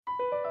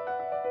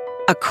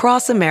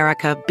Across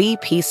America,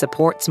 BP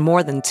supports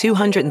more than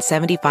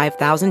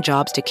 275,000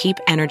 jobs to keep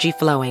energy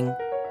flowing.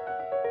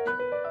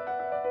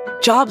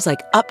 Jobs like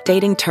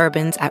updating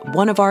turbines at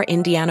one of our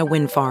Indiana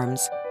wind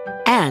farms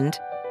and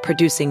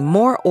producing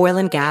more oil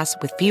and gas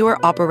with fewer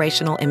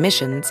operational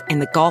emissions in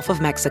the Gulf of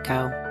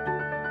Mexico.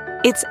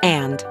 It's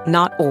and,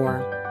 not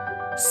or.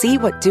 See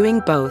what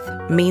doing both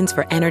means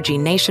for energy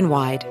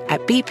nationwide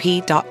at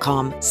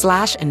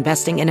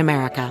bp.com/investing in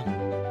America.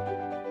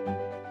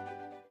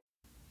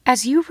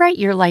 As you write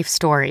your life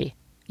story,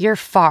 you're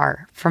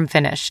far from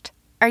finished.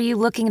 Are you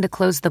looking to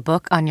close the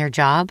book on your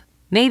job?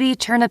 Maybe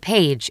turn a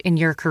page in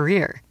your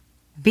career?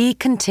 Be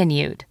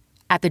continued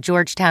at the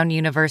Georgetown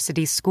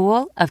University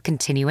School of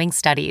Continuing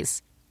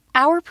Studies.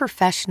 Our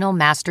professional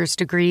master's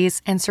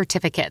degrees and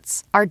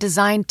certificates are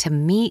designed to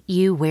meet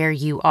you where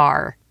you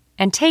are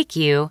and take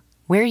you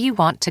where you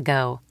want to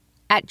go.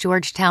 At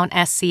Georgetown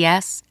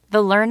SCS,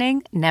 the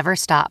learning never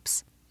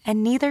stops,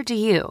 and neither do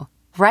you.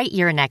 Write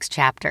your next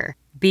chapter.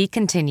 Be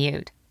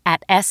continued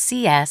at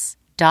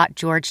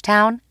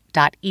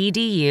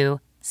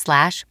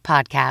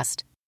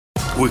scs.georgetown.edu/podcast.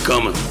 We're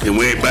coming, and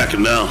we ain't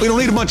backing down. We don't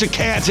need a bunch of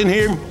cats in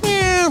here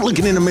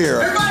looking in the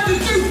mirror. Everybody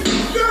just do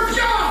your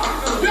job!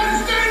 You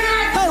understand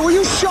that? Hey, will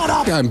you shut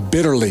up? I'm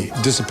bitterly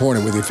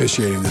disappointed with the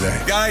officiating today.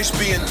 Guys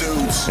being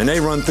dudes. And they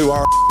run through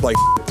our like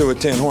through a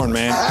tin horn,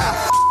 man.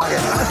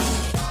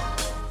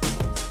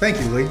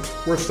 Thank you, Lee.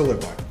 Words to live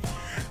by.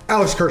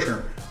 Alex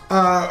Kirshner,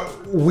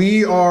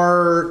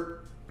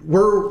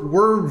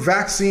 we're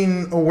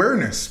vaccine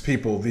awareness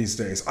people these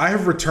days. I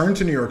have returned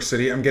to New York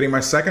City. I'm getting my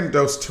second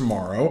dose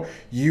tomorrow.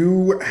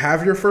 You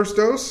have your first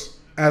dose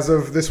as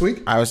of this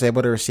week? I was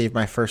able to receive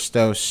my first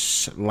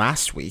dose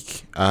last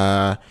week.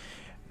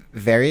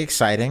 Very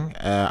exciting.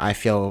 I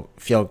feel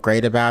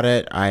great about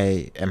it.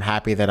 I am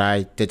happy that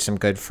I did some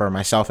good for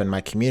myself and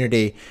my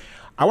community.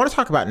 I want to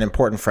talk about an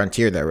important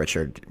frontier, though,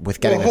 Richard, with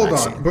getting the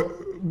vaccine. Hold on.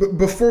 But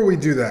before we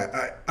do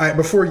that,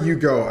 before you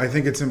go, I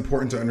think it's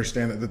important to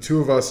understand that the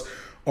two of us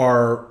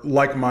are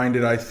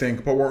like-minded, I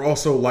think, but we're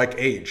also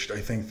like-aged. I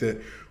think that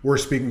we're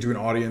speaking to an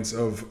audience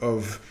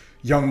of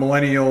young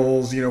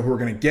millennials, who are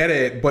going to get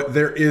it, but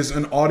there is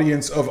an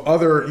audience of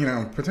other,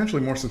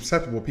 potentially more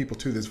susceptible people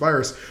to this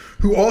virus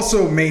who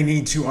also may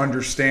need to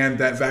understand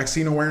that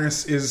vaccine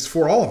awareness is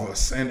for all of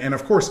us. And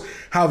of course,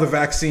 how the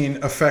vaccine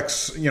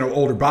affects,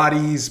 older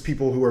bodies,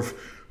 people who are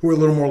a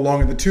little more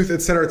long in the tooth,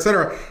 et cetera, et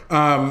cetera.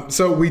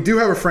 So we do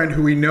have a friend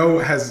who we know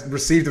has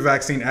received a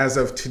vaccine as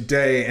of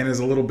today and is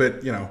a little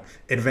bit,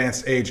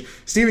 advanced age.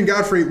 Stephen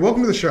Godfrey,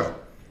 welcome to the show.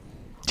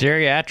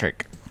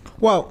 Geriatric.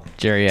 Well,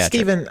 Geriatric.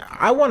 Stephen,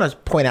 I want to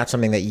point out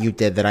something that you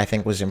did that I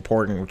think was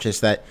important, which is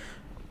that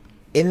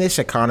in this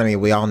economy,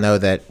 we all know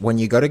that when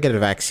you go to get a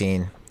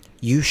vaccine,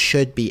 you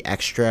should be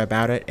extra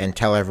about it and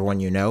tell everyone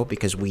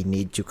because we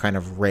need to kind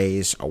of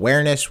raise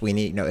awareness. We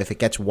need, if it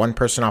gets one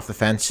person off the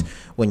fence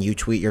when you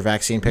tweet your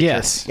vaccine picture,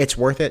 yes, it's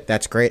worth it.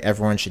 That's great.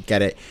 Everyone should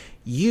get it.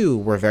 You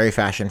were very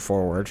fashion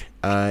forward.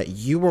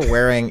 You were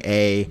wearing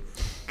a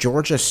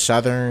Georgia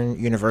Southern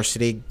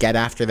University Get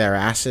After Their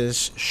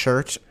Asses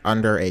shirt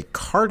under a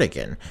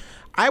cardigan.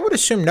 I would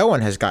assume no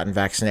one has gotten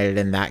vaccinated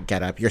in that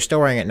getup. You're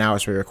still wearing it now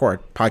as we record.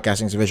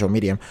 Podcasting is a visual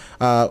medium.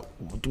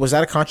 Was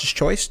that a conscious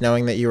choice,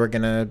 knowing that you were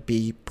going to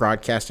be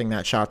broadcasting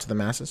that shot to the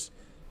masses?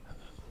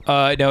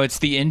 No, it's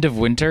the end of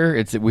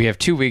winter. We have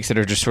 2 weeks that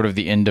are just sort of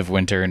the end of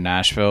winter in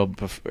Nashville,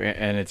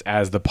 and it's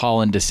as the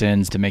pollen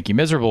descends to make you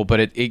miserable, but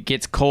it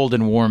gets cold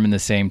and warm in the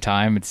same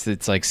time.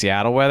 It's like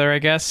Seattle weather, I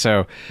guess.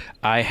 So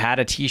I had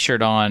a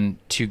T-shirt on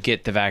to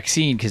get the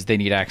vaccine because they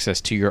need access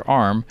to your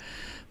arm,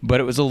 but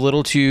it was a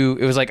little too.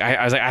 It was like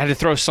I was like I had to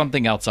throw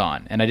something else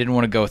on, and I didn't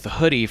want to go with a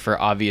hoodie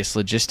for obvious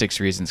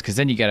logistics reasons because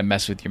then you got to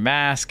mess with your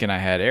mask, and I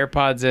had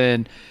AirPods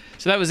in,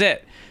 so that was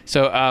it.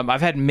 So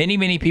I've had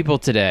many people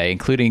today,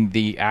 including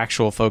the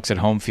actual folks at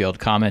Home Field,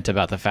 comment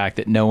about the fact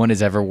that no one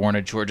has ever worn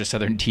a Georgia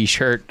Southern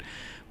T-shirt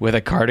with a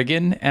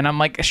cardigan, and I'm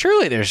like,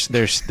 surely there's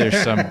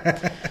some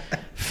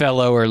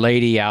fellow or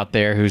lady out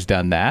there who's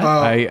done that.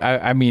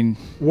 I mean,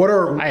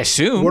 I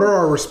assume. What are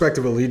our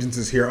respective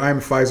allegiances here? I'm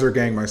Pfizer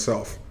gang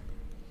myself.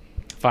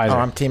 Pfizer. Oh,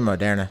 I'm Team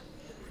Moderna.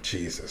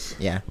 Jesus.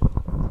 Yeah.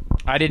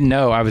 I didn't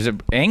know. I was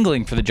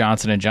angling for the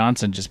Johnson &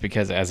 Johnson just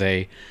because as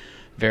a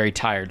very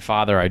tired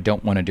father, I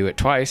don't want to do it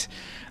twice.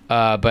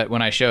 But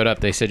when I showed up,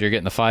 they said you're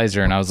getting the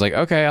Pfizer, and I was like,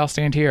 okay, I'll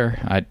stand here.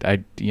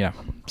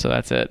 So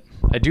that's it.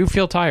 I do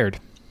feel tired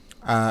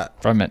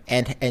from it.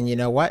 And you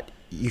know what?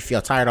 You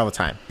feel tired all the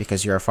time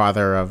because you're a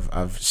father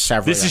of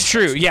several. This is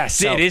true. Yes,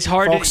 so, it is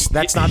hard. Folks,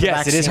 that's not the yes,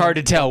 vaccine. It is hard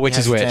to tell which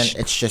is which.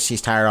 It's just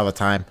he's tired all the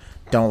time.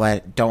 Don't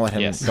let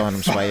him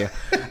sway you.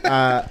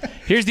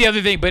 Here's the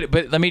other thing, but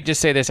let me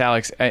just say this,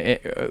 Alex.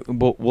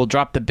 We'll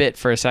drop the bit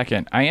for a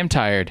second. I am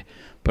tired,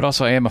 but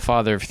also I am a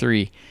father of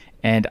 3.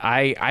 And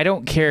I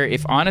don't care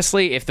if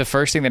the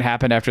first thing that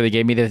happened after they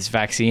gave me this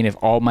vaccine, if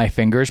all my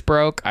fingers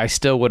broke, I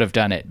still would have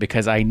done it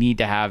because I need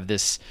to have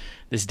this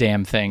this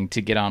damn thing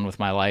to get on with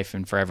my life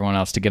and for everyone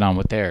else to get on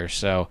with theirs.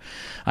 So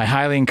I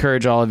highly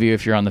encourage all of you,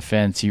 if you're on the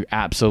fence, you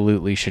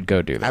absolutely should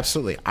go do that.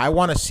 Absolutely. I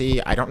want to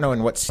see, I don't know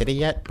in what city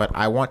yet, but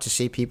I want to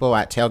see people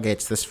at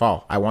tailgates this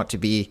fall. I want to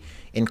be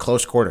in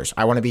close quarters.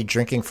 I want to be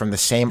drinking from the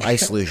same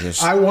ice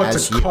luges. I want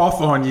to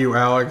cough on you,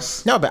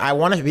 Alex. No, but I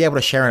want to be able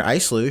to share an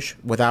ice luge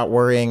without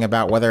worrying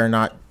about whether or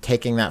not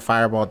taking that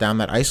fireball down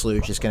that ice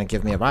luge is going to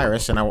give me a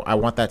virus. And I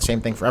want that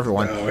same thing for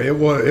everyone. No,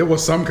 it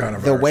was some kind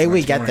of virus. The way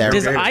we get there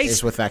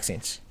is with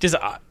vaccines.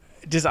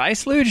 Does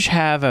Ice Luge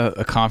have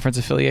a conference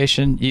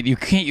affiliation? You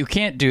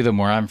can't do them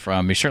where I'm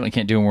from. You certainly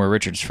can't do them where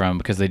Richard's from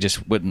because they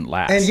just wouldn't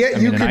last. And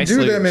yet you can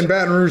do them in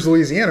Baton Rouge,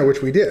 Louisiana,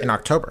 which we did in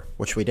October,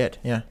 which we did.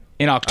 Yeah.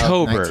 In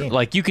October,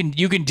 like you can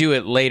do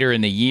it later in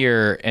the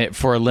year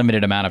for a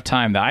limited amount of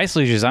time. The ice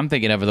luges I'm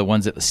thinking of are the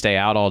ones that stay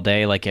out all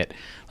day. Like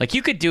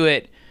you could do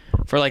it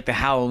for like the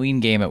Halloween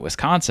game at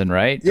Wisconsin,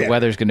 right? Yeah. The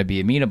weather's going to be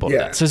amenable to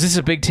that. So is this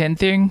a Big Ten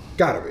thing?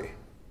 Gotta be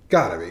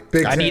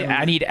Big Ten.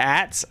 I need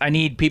ats. I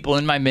need people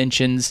in my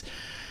mentions.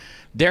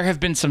 There have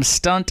been some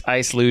stunt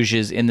ice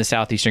luges in the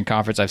Southeastern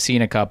Conference. I've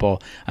seen a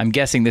couple. I'm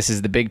guessing this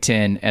is the Big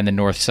Ten and the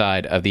north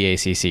side of the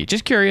ACC.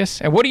 Just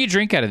curious. And what do you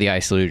drink out of the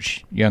ice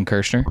luge, young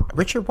Kirshner?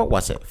 Richard, what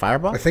was it?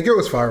 Fireball? I think it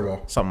was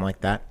Fireball. Something like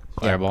that.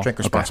 Fireball. Yeah, drink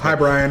responsibly. Hi,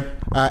 Brian.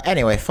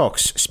 Anyway,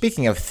 folks,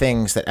 speaking of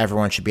things that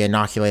everyone should be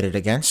inoculated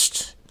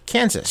against,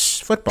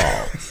 Kansas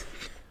football.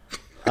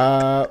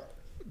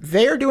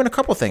 They are doing a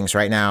couple things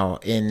right now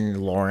in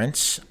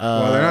Lawrence.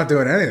 Well, they're not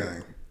doing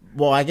anything.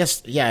 Well, I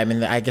guess, yeah. I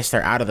mean, I guess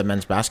they're out of the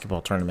men's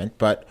basketball tournament,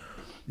 but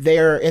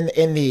they're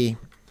in the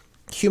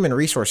human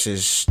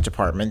resources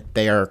department.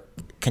 They are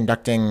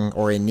conducting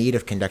or in need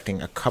of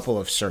conducting a couple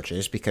of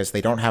searches because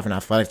they don't have an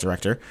athletic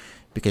director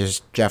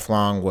because Jeff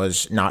Long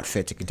was not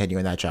fit to continue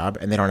in that job,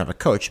 and they don't have a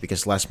coach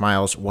because Les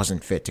Miles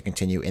wasn't fit to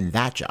continue in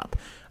that job,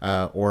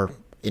 or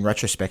in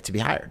retrospect to be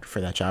hired for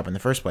that job in the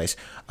first place.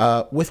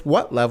 With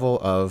what level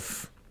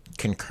of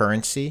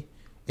concurrency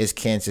is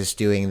Kansas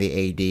doing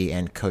the AD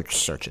and coach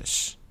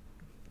searches?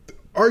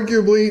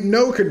 Arguably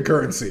no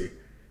concurrency,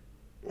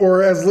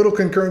 or as little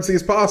concurrency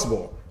as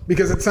possible,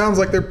 because it sounds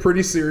like they're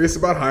pretty serious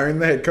about hiring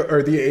the head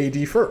or the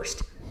AD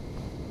first.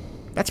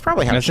 That's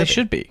probably how it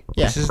should be.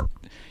 Yeah.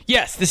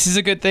 This is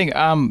a good thing.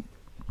 I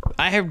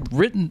have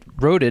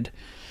wrote it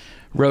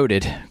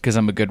because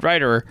I'm a good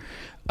writer.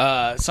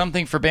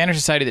 Something for Banner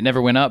Society that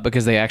never went up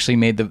because they actually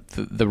made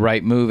the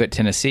right move at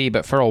Tennessee.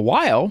 But for a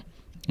while,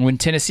 when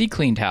Tennessee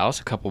cleaned house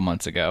a couple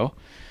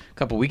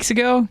weeks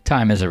ago,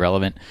 time is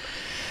irrelevant.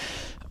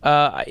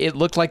 It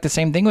looked like the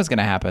same thing was going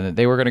to happen. That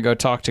they were going to go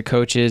talk to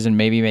coaches and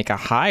maybe make a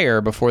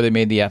hire before they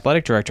made the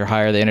athletic director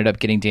hire. They ended up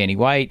getting Danny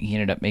White. He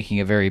ended up making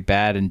a very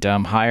bad and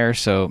dumb hire.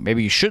 So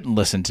maybe you shouldn't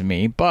listen to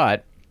me.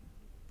 But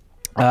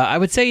I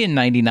would say in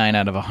 99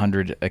 out of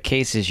 100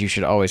 cases, you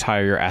should always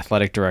hire your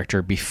athletic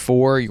director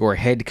before your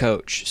head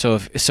coach. So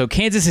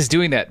Kansas is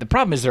doing that. The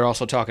problem is they're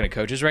also talking to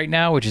coaches right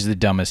now, which is the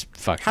dumbest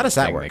fucking How does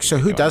that work? So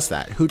who does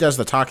that? Who does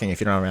the talking if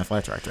you don't have an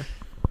athletic director?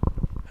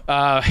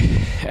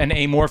 An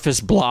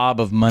amorphous blob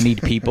of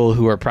moneyed people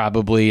who are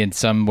probably in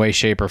some way,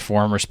 shape, or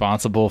form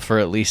responsible for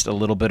at least a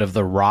little bit of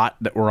the rot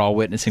that we're all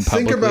witnessing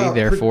publicly. Think about,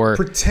 Therefore,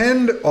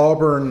 pretend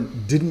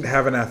Auburn didn't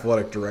have an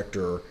athletic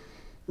director.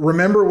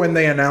 Remember when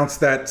they announced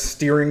that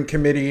steering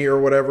committee or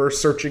whatever,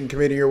 searching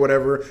committee or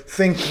whatever?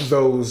 Think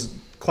those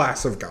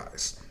class of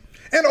guys.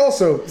 And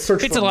also,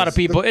 search it's a lot of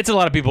people. It's a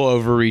lot of people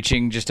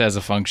overreaching just as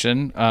a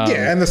function.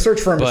 Yeah, and the search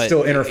firm is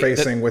still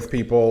interfacing with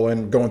people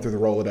and going through the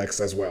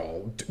Rolodex as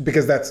well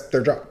because that's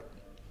their job.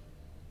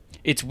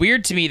 It's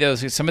weird to me though.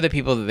 Some of the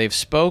people that they've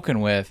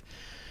spoken with,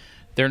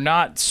 they're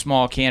not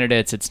small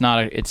candidates.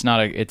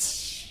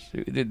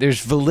 There's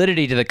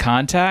validity to the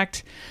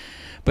contact,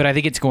 but I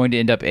think it's going to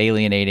end up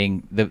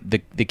alienating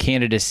the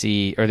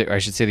candidacy, or I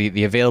should say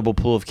the available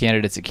pool of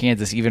candidates at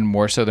Kansas even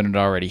more so than it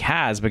already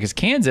has, because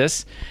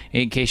Kansas,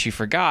 in case you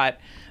forgot,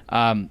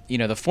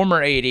 the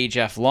former AD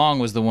Jeff Long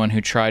was the one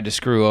who tried to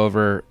screw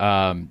over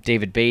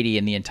David Beatty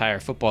and the entire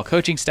football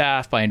coaching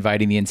staff by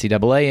inviting the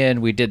NCAA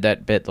in. We did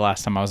that bit the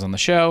last time I was on the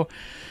show.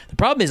 The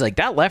problem is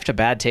that left a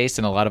bad taste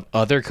in a lot of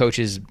other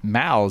coaches'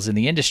 mouths in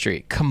the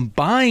industry,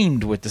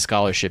 combined with the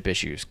scholarship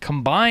issues,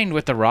 combined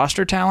with the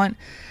roster talent.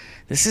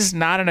 This is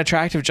not an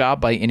attractive job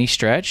by any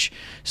stretch.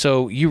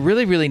 So you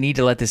really, really need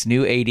to let this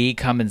new AD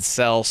come and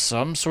sell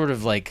some sort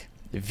of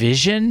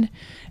vision.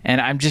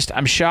 And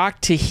I'm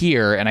shocked to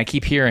hear, and I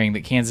keep hearing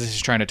that Kansas is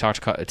trying to talk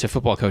to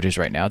football coaches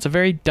right now. It's a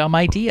very dumb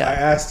idea. I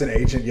asked an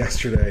agent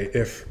yesterday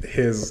if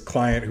his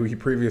client, who he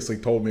previously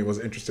told me was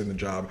interested in the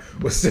job,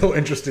 was still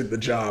interested in the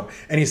job.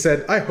 And he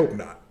said, I hope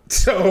not.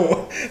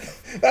 So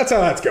that's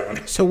how that's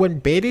going. So when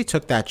Beatty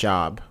took that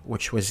job,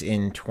 which was I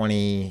think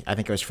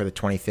it was for the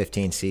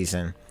 2015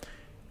 season,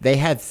 they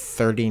had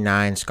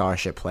 39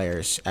 scholarship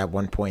players at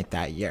one point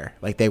that year.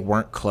 They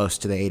weren't close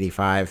to the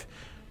 85.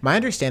 My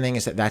understanding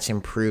is that that's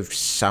improved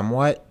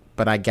somewhat,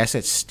 but I guess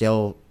it's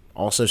still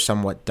also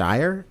somewhat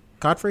dire.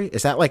 Godfrey,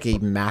 is that a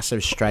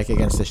massive strike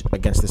against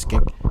this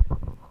gig?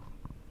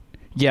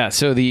 Yeah,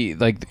 so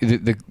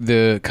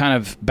the kind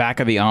of back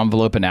of the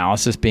envelope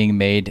analysis being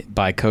made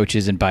by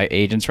coaches and by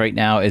agents right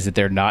now is that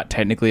they're not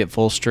technically at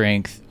full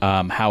strength.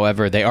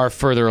 However, they are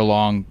further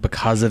along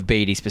because of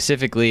Beatty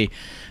specifically.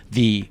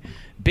 The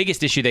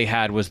biggest issue they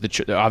had was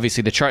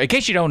obviously the chart. In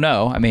case you don't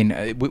know, I mean,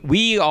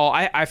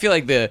 I feel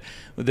like the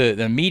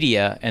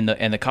media and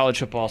the college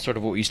football, sort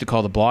of what we used to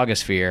call the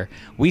blogosphere,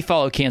 we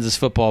follow Kansas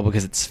football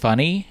because it's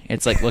funny.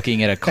 It's like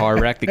looking at a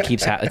car wreck that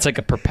keeps it's like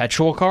a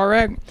perpetual car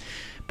wreck.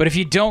 But if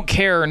you don't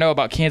care or know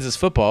about Kansas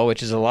football,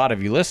 which is a lot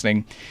of you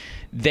listening,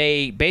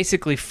 they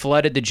basically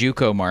flooded the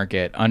JUCO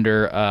market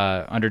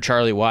under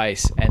Charlie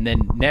Weiss, and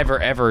then never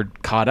ever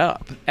caught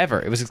up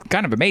ever. It was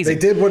kind of amazing. They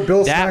did what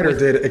Bill Snyder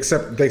did,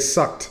 except they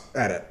sucked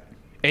at it.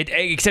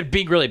 Except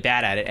being really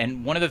bad at it.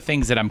 And one of the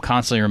things that I'm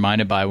constantly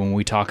reminded by when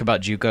we talk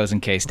about JUCOs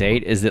and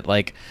K-State is that,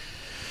 like,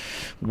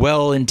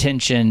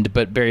 well-intentioned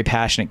but very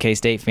passionate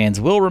K-State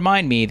fans will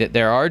remind me that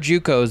there are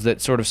JUCOs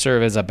that sort of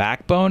serve as a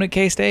backbone at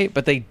K-State,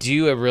 but they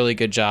do a really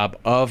good job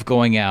of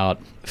going out,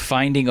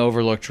 finding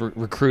overlooked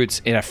recruits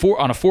on a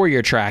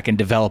 4-year track and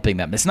developing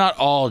them. It's not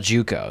all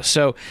JUCO.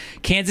 So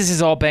Kansas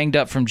is all banged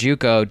up from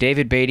JUCO.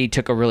 David Beatty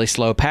took a really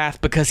slow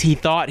path because he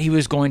thought he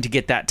was going to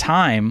get that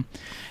time.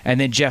 And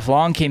then Jeff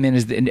Long came in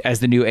as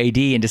the new AD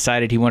and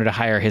decided he wanted to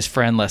hire his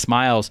friend Les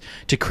Miles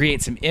to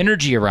create some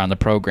energy around the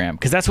program,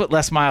 because that's what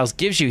Les Miles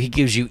gives you. He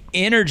gives you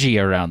energy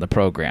around the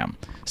program.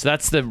 So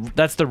that's the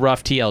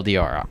rough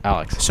TLDR,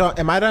 Alex. So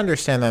am I to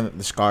understand that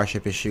the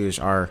scholarship issues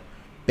are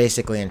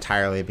basically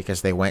entirely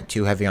because they went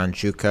too heavy on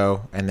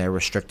JUCO and they're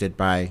restricted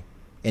by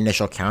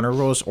initial counter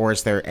rules, or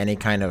is there any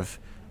kind of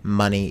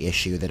money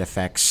issue that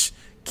affects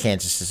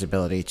Kansas's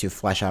ability to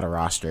flesh out a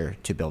roster,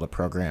 to build a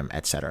program,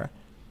 etc.?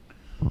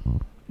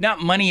 Not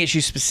money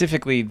issues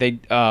specifically. The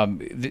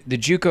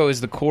JUCO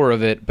is the core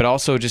of it, but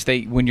also just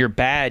when you're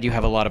bad, you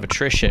have a lot of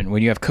attrition.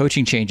 When you have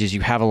coaching changes, you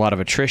have a lot of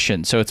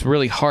attrition. So it's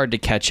really hard to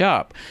catch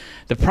up.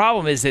 The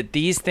problem is that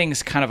these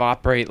things kind of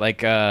operate like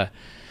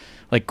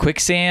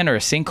quicksand or a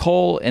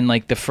sinkhole, and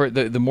like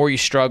the more you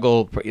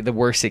struggle, the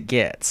worse it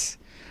gets.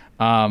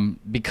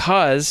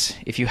 Because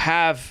if you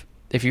have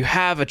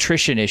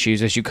attrition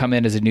issues as you come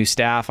in as a new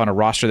staff on a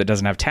roster that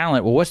doesn't have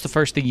talent, well, what's the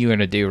first thing you're going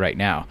to do right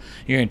now?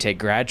 You're going to take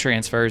grad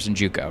transfers and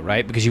JUCO,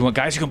 right? Because you want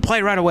guys who can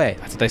play right away.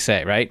 That's what they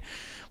say, right?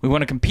 We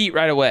want to compete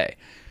right away.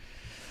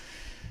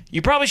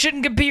 You probably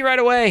shouldn't compete right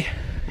away.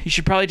 You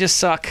should probably just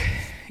suck.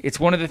 It's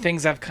one of the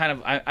things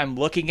I'm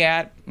looking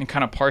at and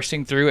kind of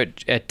parsing through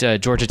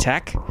at Georgia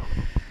Tech,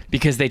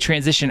 because they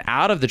transition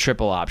out of the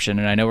triple option,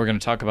 and I know we're going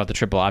to talk about the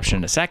triple option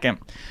in a second.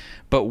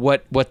 But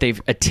what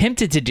they've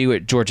attempted to do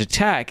at Georgia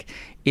Tech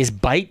is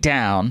bite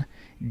down,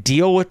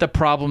 deal with the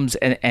problems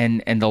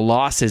and the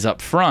losses up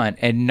front,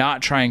 and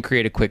not try and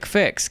create a quick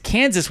fix.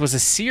 Kansas was a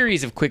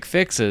series of quick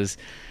fixes.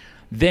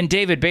 Then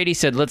David Beatty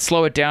said, let's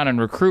slow it down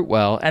and recruit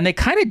well. And they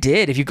kind of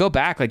did. If you go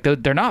back, like,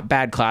 they're not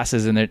bad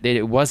classes, and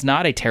it was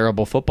not a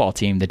terrible football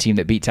team, the team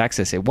that beat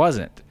Texas. It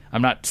wasn't.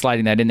 I'm not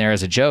sliding that in there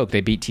as a joke.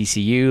 They beat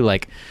TCU.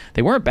 Like,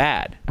 they weren't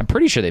bad. I'm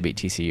pretty sure they beat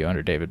TCU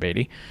under David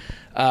Beatty.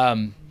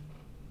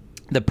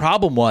 The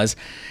problem was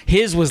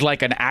his was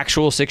like an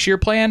actual 6-year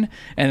plan,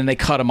 and then they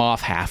cut him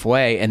off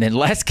halfway, and then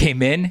Les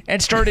came in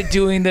and started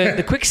doing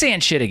the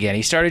quicksand shit again.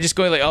 He started just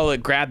going like, oh,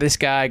 look, grab this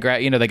guy.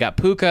 They got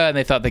Puka, and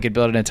they thought they could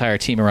build an entire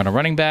team around a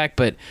running back.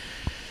 But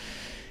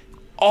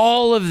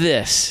all of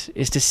this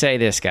is to say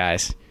this,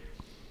 guys.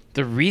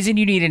 The reason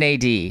you need an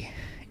AD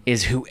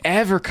is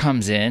whoever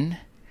comes in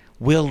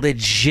will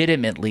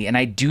legitimately, and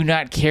I do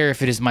not care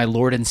if it is my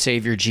Lord and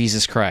Savior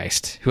Jesus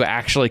Christ who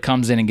actually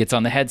comes in and gets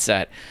on the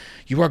headset,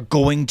 you are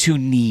going to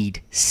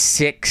need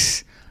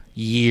 6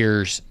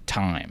 years'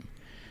 time.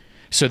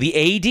 So the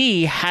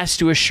AD has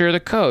to assure the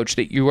coach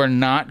that you are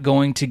not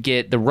going to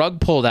get the rug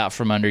pulled out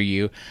from under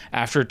you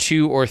after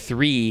 2 or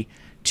 3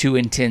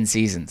 2-10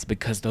 seasons,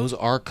 because those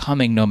are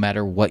coming no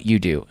matter what you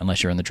do,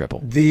 unless you're in the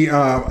triple.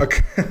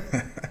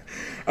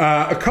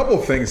 A couple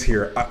of things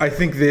here. I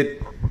think that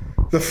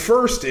the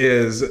first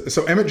is,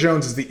 so Emmett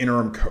Jones is the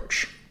interim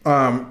coach.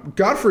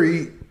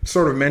 Godfrey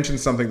sort of mentioned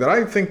something that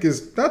I think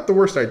is not the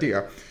worst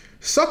idea.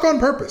 Suck on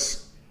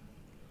purpose.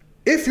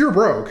 If you're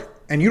broke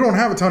and you don't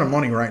have a ton of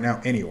money right now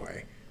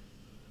anyway,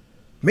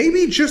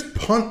 maybe just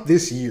punt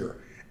this year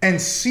and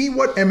see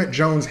what Emmett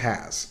Jones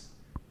has.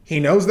 He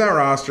knows that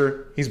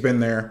roster. He's been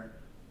there.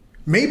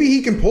 Maybe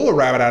he can pull a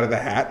rabbit out of the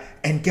hat.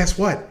 And guess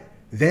what?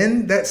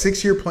 Then that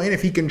 6-year plan,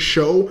 if he can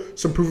show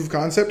some proof of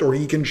concept, or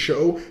he can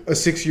show a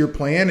 6-year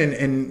plan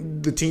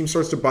and the team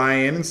starts to buy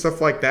in and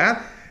stuff like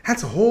that,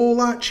 that's a whole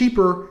lot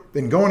cheaper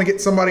than going to get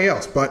somebody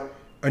else. But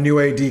a new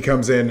AD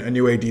comes in, a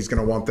new AD is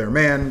going to want their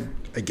man.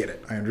 I get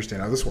it. I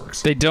understand how this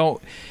works. They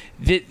don't.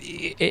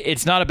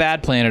 It's not a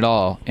bad plan at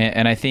all,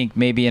 and I think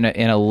maybe in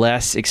a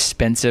less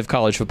expensive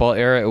college football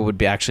era, it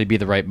would actually be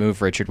the right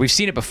move, Richard. We've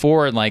seen it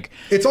before, and like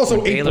it's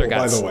also April,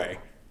 by the way.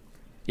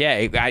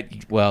 Yeah,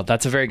 well,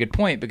 that's a very good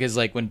point, because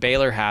like when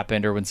Baylor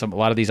happened, or when a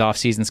lot of these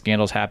off-season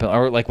scandals happened,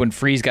 or like when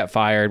Freeze got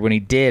fired, when he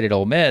did at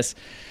Ole Miss,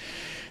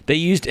 they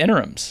used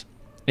interims.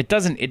 it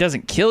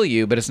doesn't kill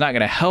you, but it's not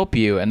going to help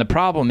you. And the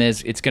problem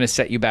is it's going to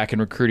set you back in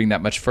recruiting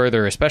that much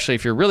further, especially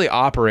if you're really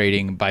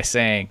operating by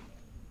saying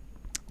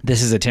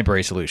this is a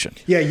temporary solution.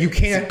 Yeah, you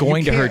can't. It's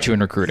going to hurt you in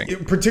recruiting.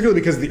 Particularly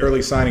because of the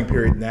early signing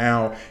period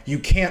now, you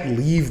can't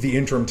leave the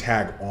interim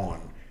tag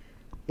on.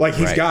 Like,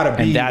 he's got to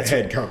be the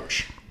head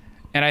coach.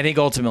 And I think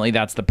ultimately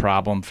that's the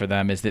problem for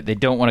them, is that they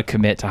don't want to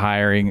commit to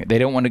hiring. They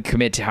don't want to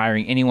commit to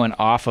hiring anyone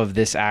off of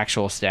this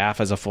actual staff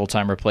as a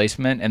full-time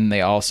replacement. And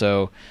they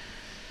also,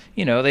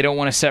 they don't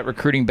want to set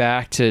recruiting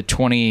back to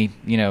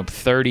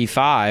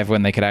 35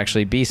 when they could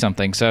actually be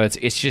something. So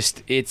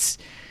it's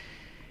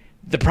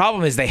the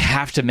problem is they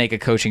have to make a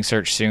coaching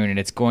search soon, and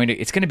it's going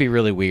to be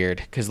really weird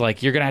because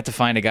you're going to have to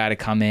find a guy to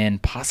come in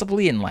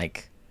possibly in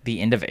the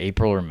end of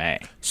April or May.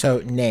 So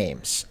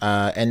names,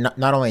 and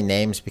not only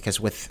names, because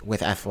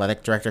with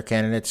athletic director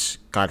candidates,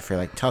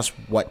 Godfrey, tell us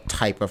what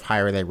type of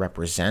hire they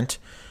represent.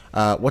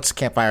 What's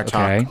Campfire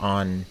talk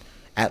on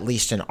at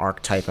least an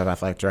archetype of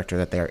athletic director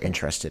that they are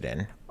interested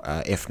in,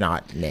 if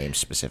not names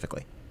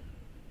specifically?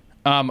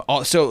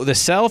 So the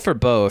sell for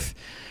both,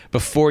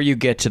 before you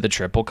get to the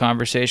triple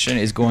conversation,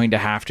 is going to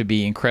have to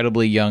be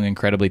incredibly young,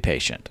 incredibly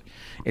patient.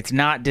 It's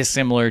not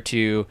dissimilar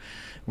to...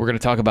 We're going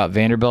to talk about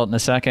Vanderbilt in a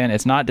second.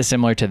 It's not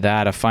dissimilar to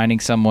that, of finding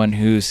someone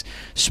who's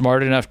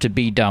smart enough to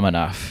be dumb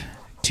enough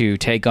to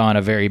take on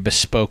a very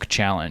bespoke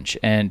challenge.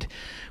 And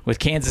with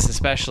Kansas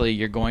especially,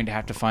 you're going to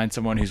have to find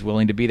someone who's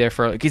willing to be there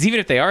for... Because even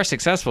if they are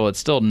successful, it's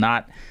still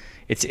not...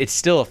 It's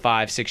still a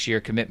 5-6 year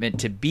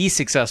commitment to be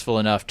successful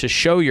enough to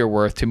show your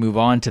worth to move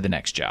on to the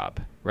next job,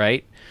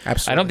 right?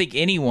 Absolutely. I don't think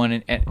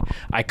anyone, and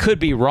I could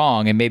be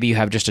wrong, and maybe you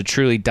have just a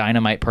truly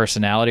dynamite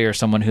personality or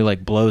someone who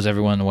blows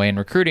everyone away in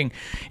recruiting.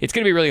 It's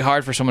going to be really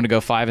hard for someone to go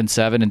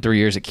 5-7 in 3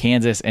 years at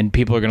Kansas, and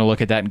people are going to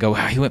look at that and go,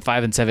 wow, he went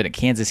 5-7 at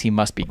Kansas, he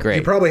must be great.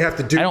 You probably have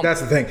to do, that's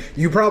the thing,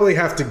 you probably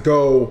have to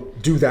go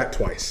do that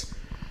twice.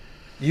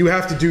 You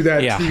have to do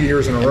that 2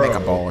 years in a row, make a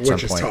bowl at some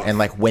point, tough. and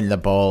win the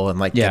bowl,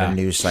 and get a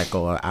news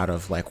cycle out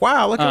of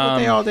wow, look at what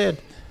they all did.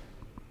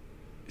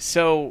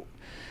 So,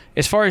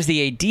 as far as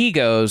the AD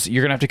goes,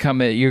 you're gonna have to come.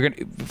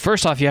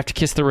 First off, you have to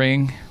kiss the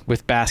ring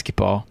with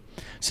basketball.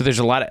 So there's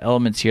a lot of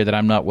elements here that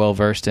I'm not well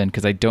versed in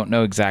because I don't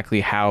know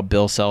exactly how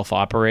Bill Self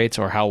operates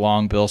or how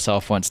long Bill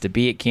Self wants to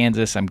be at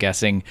Kansas. I'm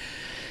guessing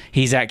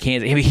he's at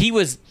Kansas. I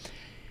mean,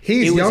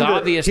 He's younger.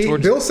 Obvious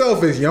Bill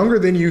Self is younger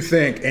than you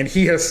think, and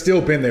he has still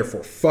been there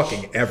for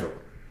fucking ever.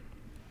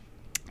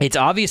 It's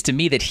obvious to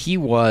me that he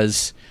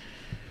was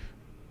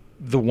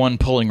the one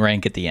pulling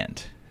rank at the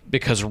end.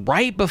 Because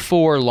right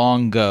before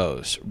Long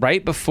goes,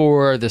 right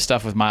before the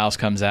stuff with Miles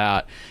comes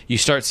out, you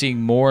start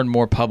seeing more and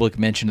more public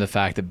mention of the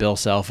fact that Bill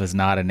Self is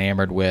not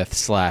enamored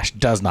with /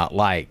 does not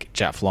like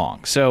Jeff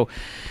Long. So,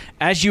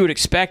 as you would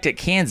expect at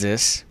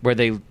Kansas, where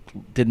they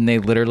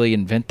literally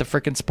invent the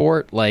frickin'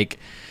 sport?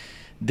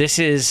 This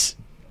is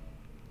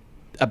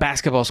a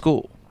basketball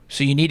school.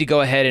 So you need to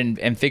go ahead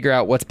and figure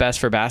out what's best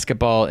for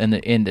basketball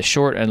in the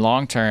short and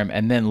long term,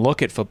 and then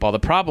look at football. The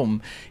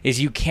problem is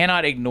you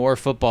cannot ignore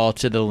football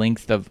to the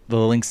lengths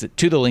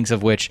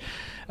of which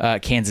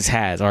Kansas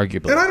has,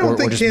 arguably. And I don't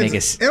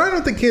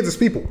think Kansas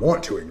people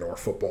want to ignore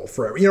football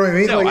forever. You know what I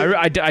mean? No,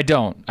 I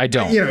don't.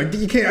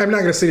 You can't. I'm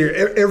not going to sit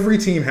here. Every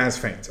team has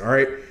fans. All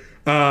right.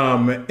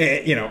 And,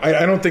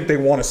 I don't think they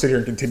want to sit here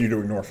and continue to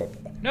ignore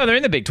football. No, they're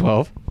in the Big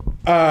 12.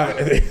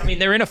 I mean,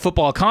 they're in a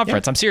football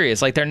conference. Yeah. I'm serious.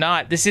 They're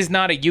not. This is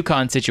not a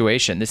UConn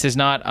situation. This is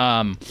not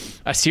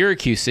a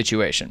Syracuse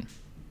situation.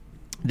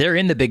 They're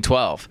in the Big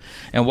 12,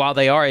 and while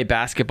they are a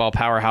basketball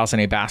powerhouse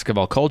and a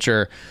basketball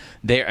culture,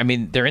 they're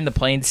in the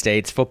Plain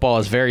States. Football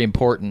is very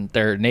important.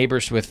 They're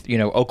neighbors with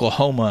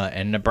Oklahoma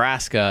and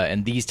Nebraska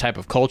and these type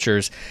of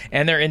cultures,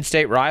 and their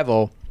in-state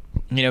rival.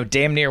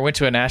 Damn near went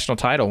to a national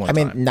title one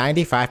time.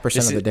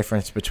 95% of the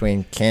difference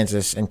between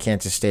Kansas and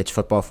Kansas State's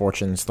football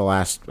fortunes the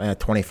last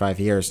 25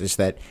 years is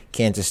that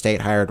Kansas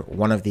State hired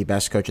one of the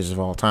best coaches of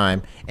all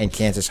time, and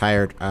Kansas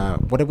hired,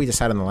 what did we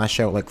decide on the last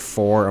show?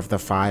 4 of the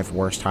 5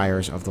 worst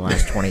hires of the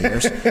last 20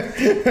 years.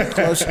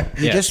 Close.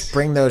 You just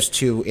bring those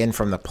two in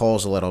from the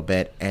polls a little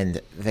bit,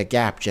 and the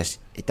gap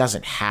it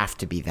doesn't have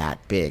to be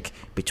that big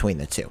between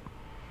the two.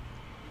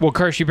 Well,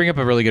 Kirsch, you bring up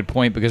a really good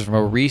point because from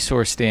a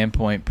resource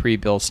standpoint,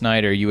 pre-Bill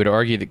Snyder, you would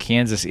argue that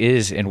Kansas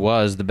is and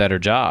was the better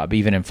job,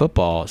 even in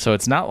football. So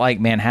it's not like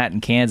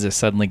Manhattan, Kansas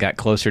suddenly got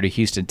closer to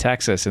Houston,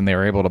 Texas, and they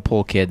were able to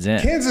pull kids in.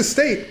 Kansas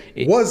State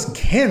was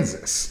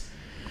Kansas.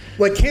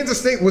 Kansas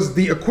State was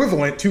the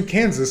equivalent to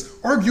Kansas,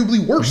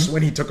 arguably worse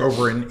when he took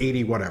over in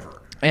 80 whatever.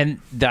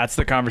 And that's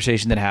the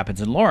conversation that happens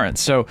in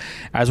Lawrence. So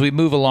as we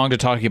move along to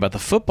talking about the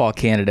football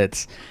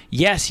candidates,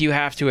 yes, you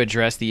have to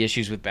address the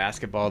issues with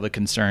basketball, the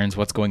concerns,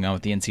 what's going on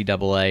with the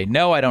NCAA.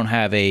 No, I don't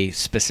have a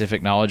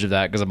specific knowledge of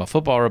that because I'm a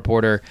football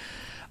reporter.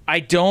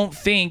 I don't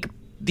think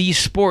these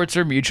sports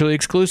are mutually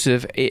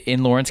exclusive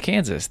in Lawrence,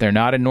 Kansas. They're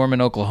not in Norman,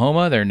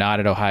 Oklahoma. They're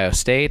not at Ohio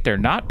State. They're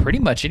not pretty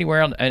much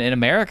anywhere in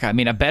America. I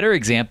mean, a better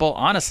example,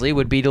 honestly,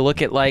 would be to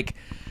look at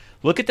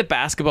the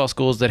basketball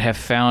schools that have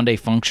found a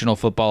functional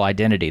football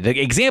identity. The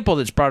example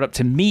that's brought up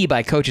to me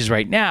by coaches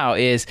right now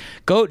is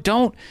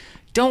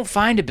don't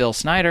find a Bill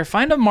Snyder.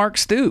 Find a Mark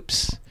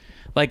Stoops.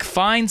 Like,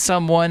 find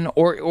someone,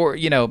 or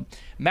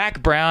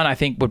Mac Brown, I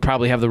think, would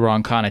probably have the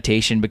wrong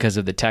connotation because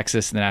of the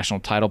Texas and the national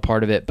title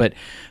part of it.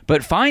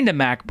 But find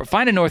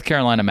a North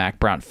Carolina Mac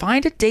Brown.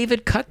 Find a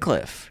David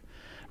Cutcliffe,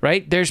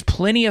 right? There's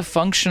plenty of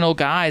functional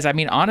guys. I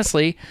mean,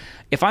 honestly,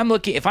 if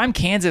I'm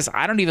Kansas,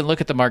 I don't even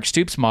look at the Mark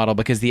Stoops model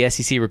because the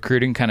SEC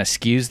recruiting kind of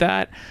skews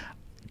that.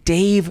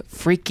 Dave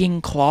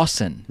freaking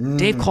Clawson.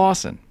 Dave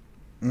Clawson.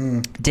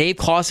 Dave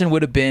Clawson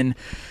would have been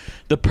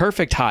the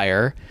perfect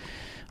hire,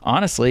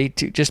 honestly,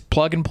 to just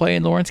plug and play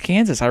in Lawrence,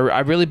 Kansas. I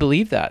really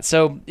believe that.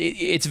 So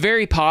it's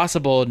very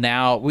possible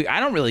now. I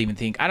don't really even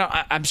think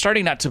I'm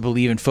starting not to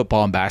believe in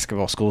football and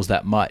basketball schools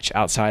that much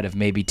outside of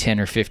maybe 10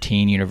 or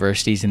 15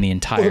 universities in the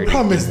entire. Well, the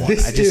problem is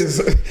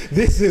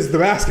this is the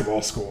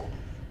basketball school.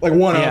 Like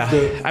one of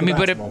the I mean,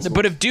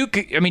 but if Duke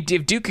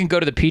can go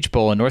to the Peach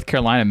Bowl and North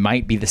Carolina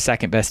might be the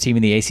second best team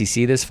in the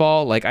ACC this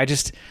fall, like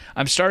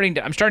I'm starting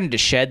to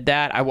shed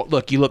that.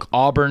 You look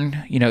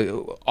Auburn,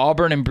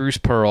 Auburn and Bruce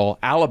Pearl.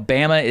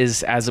 Alabama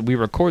is, as we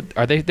record,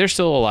 they're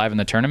still alive in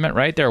the tournament,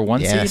 right? They're a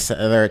 1 seed. Yes,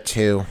 they're a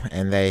 2,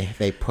 and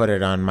they put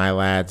it on my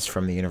lads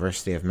from the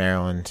University of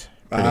Maryland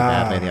pretty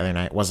badly the other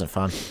night. It wasn't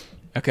fun.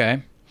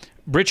 Okay.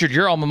 Richard,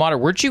 your alma mater,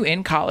 weren't you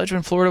in college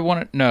when Florida won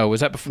it? No, was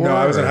that before? No,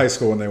 I was in high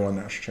school when they won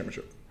the national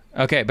championship.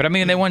 Okay, but I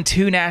mean, they won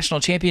 2 national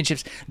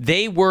championships.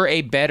 They were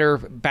a better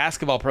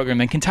basketball program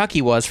than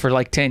Kentucky was for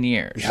like 10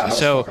 years. Yeah, that was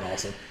fucking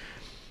awesome.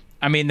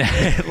 I mean,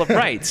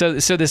 right. So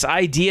this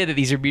idea that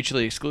these are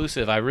mutually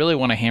exclusive, I really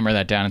want to hammer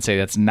that down and say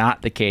that's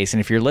not the case. And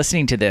if you're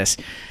listening to this,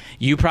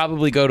 you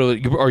probably go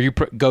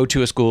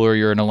to a school, or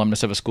you're an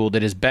alumnus of a school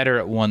that is better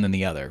at one than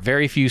the other.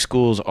 Very few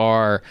schools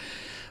are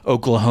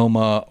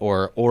Oklahoma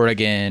or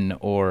Oregon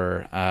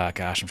or I'm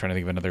trying to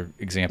think of another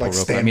example. Like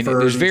real Stanford, quick. I mean,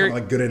 there's very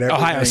like good at everything,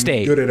 Ohio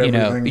State, good at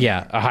everything.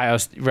 Ohio,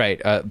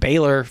 right?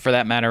 Baylor, for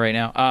that matter, right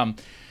now.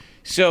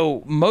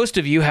 So most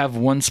of you have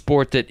one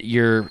sport that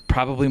you're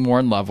probably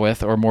more in love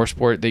with, or more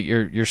sport that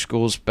your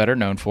school's better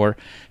known for.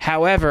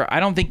 However,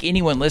 I don't think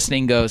anyone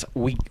listening goes,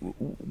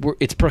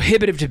 it's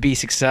prohibitive to be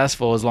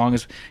successful as long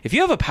as if you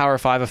have a Power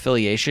 5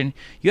 affiliation,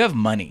 you have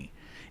money.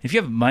 If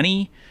you have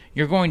money,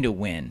 you're going to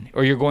win,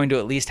 or you're going to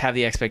at least have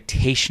the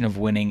expectation of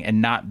winning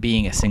and not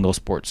being a single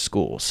sports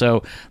school.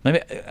 So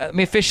let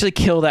me officially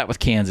kill that with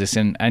Kansas.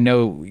 And I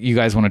know you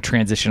guys want to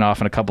transition off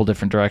in a couple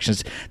different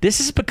directions. This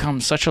has become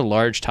such a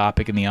large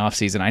topic in the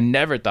offseason. I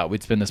never thought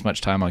we'd spend this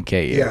much time on KU.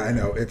 Yeah, I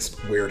know. It's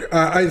weird.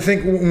 I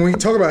think when we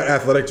talk about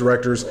athletic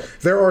directors,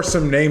 there are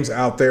some names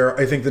out there.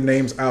 I think the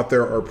names out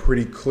there are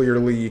pretty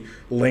clearly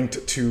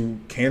linked to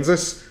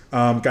Kansas.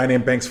 Guy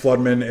named Banks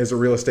Floodman is a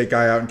real estate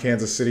guy out in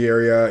Kansas City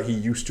area. He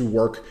used to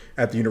work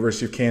at the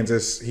University of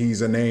Kansas.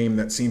 He's a name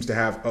that seems to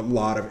have a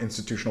lot of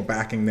institutional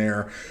backing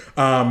there.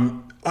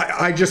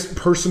 I just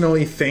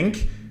personally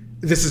think,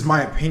 this is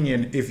my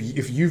opinion,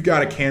 if you've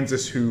got a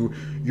Kansas who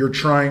you're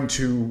trying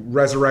to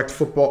resurrect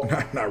football,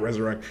 not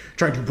resurrect,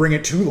 trying to bring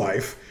it to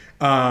life,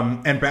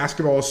 and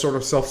basketball is sort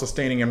of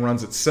self-sustaining and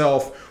runs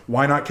itself,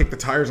 why not kick the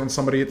tires on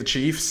somebody at the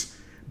Chiefs?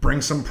 Bring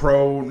some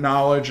pro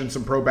knowledge and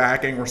some pro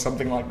backing or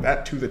something like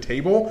that to the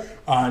table,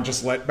 and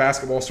just let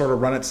basketball sort of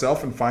run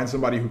itself and find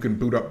somebody who can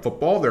boot up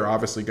football. They're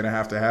obviously going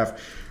to have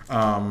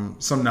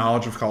some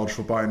knowledge of college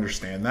football. I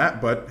understand that,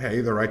 but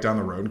hey, they're right down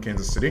the road in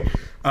Kansas City.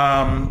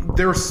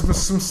 There's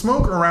some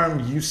smoke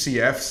around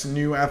UCF's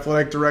new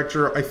athletic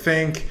director. I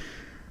think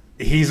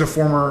he's a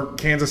former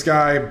Kansas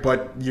guy,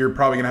 but you're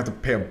probably going to have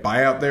to pay a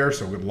buyout there,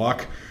 so good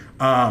luck.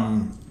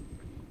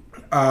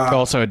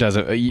 Also, it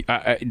doesn't.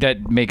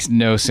 That makes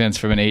no sense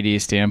from an AD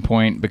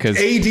standpoint, because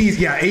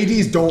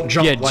ADs don't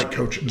jump like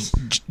coaches.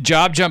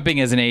 Job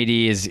jumping as an AD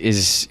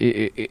it's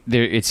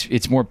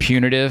more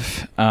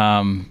punitive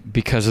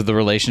because of the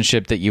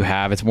relationship that you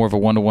have. It's more of a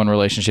one-to-one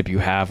relationship you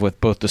have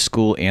with both the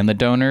school and the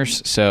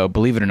donors. So,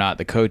 believe it or not,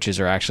 the coaches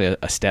are actually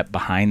a step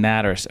behind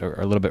that, or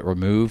a little bit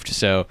removed.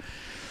 So,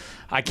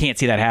 I can't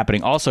see that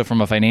happening. Also,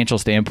 from a financial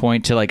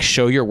standpoint, to like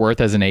show your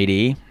worth as an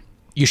AD,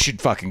 you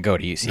should fucking go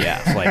to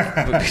UCF. Like,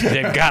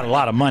 they've got a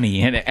lot of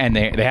money and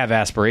they have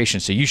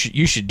aspirations, so you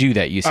should do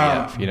that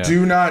UCF.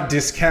 Do not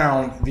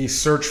discount the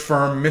search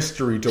firm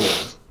mystery door.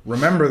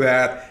 Remember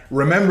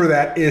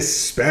that,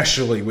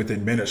 especially with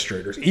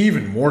administrators,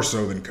 even more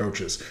so than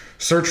coaches.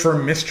 Search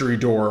firm mystery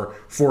door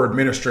for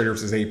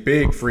administrators is a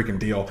big freaking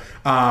deal.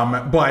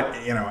 But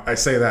I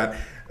say that.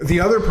 The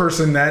other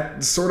person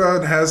that sort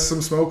of has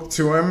some smoke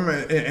to him,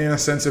 in a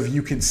sense of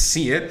you can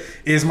see it,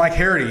 is Mike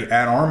Harity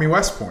at Army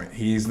West Point.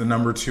 He's the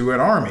number 2 at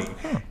Army.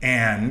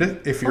 And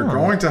if you're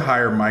going to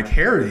hire Mike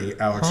Harity,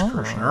 Alex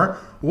Kirshner,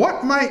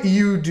 what might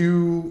you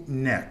do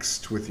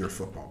next with your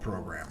football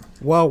program?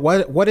 Well,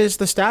 what is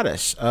the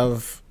status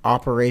of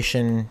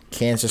Operation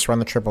Kansas Run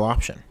the Triple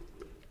Option?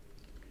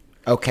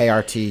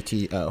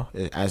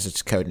 OKRTTO, as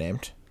it's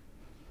codenamed.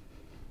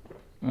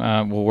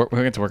 We're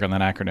going to work on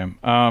that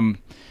acronym.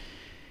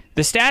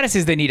 The status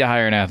is they need to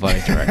hire an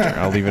athletic director.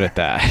 I'll leave it at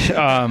that.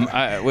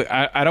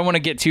 I don't want to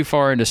get too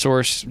far into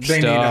source stuff, They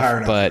need to hire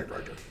an athletic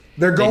director.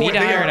 They're going. They need to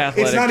hire an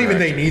athletic It's not even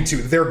director. they need to.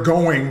 They're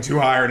going to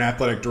hire an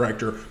athletic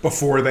director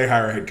before they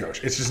hire a head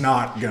coach. It's just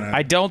not gonna.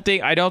 I don't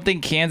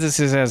think Kansas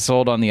is as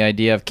sold on the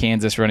idea of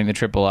Kansas running the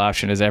triple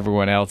option as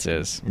everyone else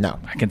is. No.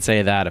 I can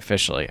say that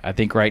officially. I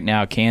think right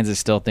now Kansas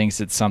still thinks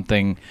it's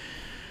something.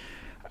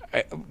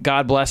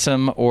 God bless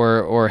them,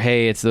 or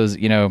hey, it's those,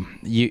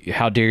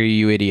 how dare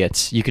you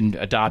idiots. You can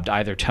adopt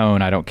either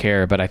tone, I don't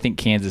care, but I think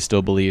Kansas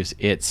still believes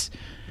it's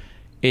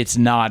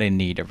not in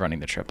need of running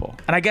the triple.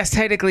 And I guess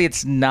technically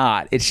it's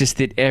not. It's just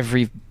that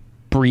every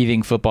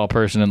breathing football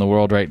person in the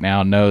world right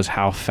now knows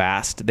how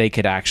fast they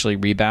could actually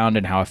rebound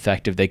and how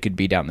effective they could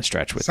be down the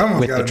stretch with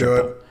Someone's the got to do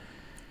triple. it.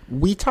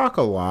 We talk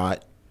a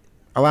lot,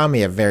 allow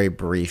me a very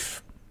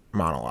brief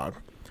monologue,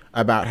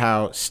 about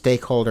how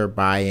stakeholder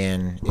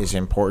buy-in is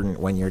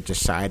important when you're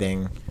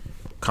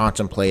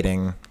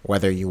contemplating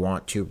whether you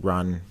want to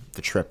run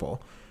the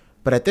triple.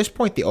 But at this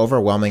point, the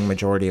overwhelming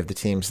majority of the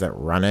teams that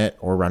run it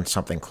or run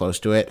something close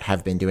to it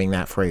have been doing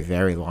that for a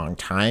very long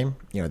time.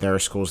 There are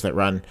schools that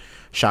run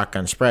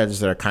shotgun spreads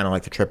that are kind of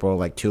like the triple,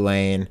 like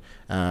Tulane.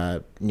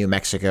 New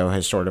Mexico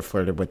has sort of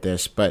flirted with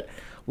this. But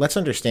let's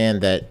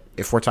understand that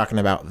if we're talking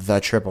about the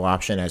triple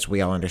option as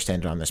we all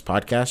understand it on this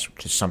podcast,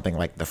 which is something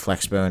like the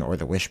flexbone or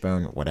the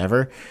wishbone,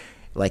 whatever,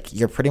 like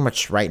you're pretty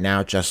much right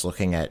now just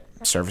looking at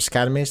service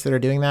academies that are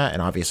doing that.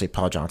 And obviously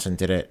Paul Johnson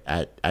did it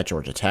at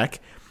Georgia Tech.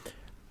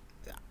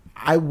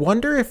 I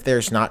wonder if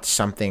there's not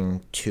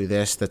something to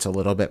this that's a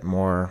little bit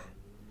more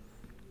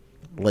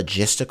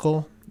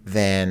logistical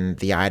than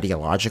the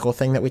ideological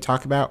thing that we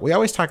talk about. We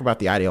always talk about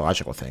the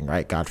ideological thing,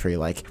 right, Godfrey?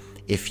 Like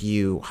if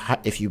you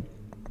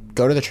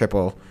go to the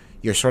triple,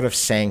 you're sort of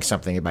saying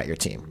something about your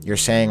team. You're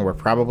saying we're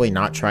probably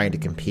not trying to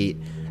compete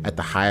at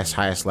the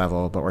highest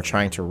level, but we're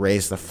trying to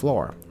raise the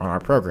floor on our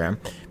program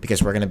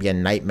because we're going to be a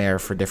nightmare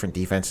for different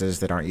defenses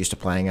that aren't used to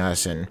playing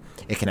us, and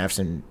it can have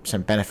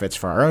some benefits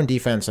for our own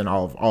defense and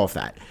all of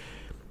that.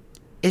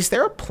 Is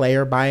there a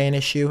player buy-in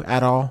issue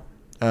at all,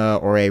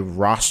 or a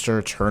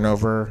roster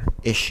turnover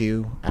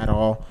issue at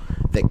all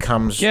that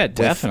comes? Yeah,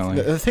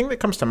 definitely. The thing that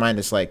comes to mind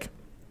is like,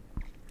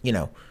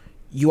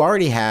 you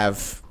already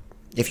have,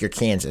 if you're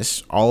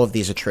Kansas, all of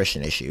these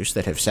attrition issues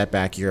that have set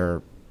back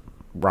your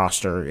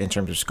roster in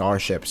terms of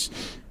scholarships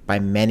by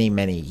many,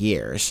 many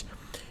years.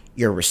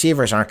 Your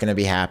receivers aren't going to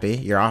be happy.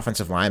 Your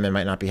offensive linemen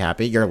might not be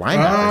happy. Your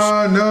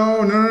linebackers.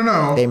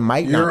 No. They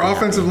might not. Your be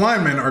offensive happy.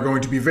 linemen are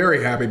going to be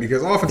very happy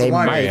because offensive They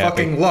linemen might.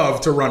 fucking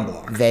love to run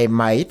block. They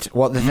might.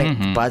 Well, the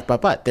thing,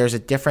 but there's a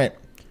different.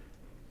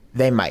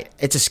 They might.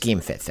 It's a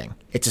scheme fit thing.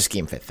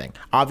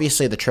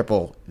 Obviously, the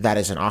triple, that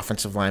is an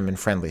offensive lineman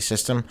friendly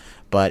system.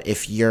 But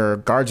if your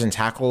guards and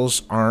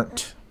tackles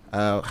aren't,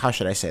 how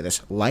should I say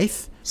this, lithe?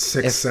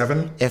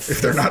 6'7"? If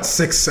they're if- not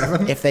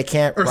 6'7"? If they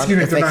can't, Or excuse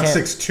me, if they're not can't-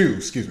 6'2",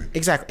 excuse me.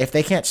 Exactly. If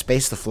they can't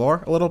space the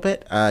floor a little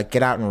bit,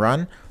 get out and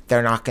run,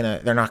 they're not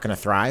gonna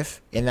thrive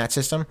in that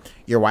system.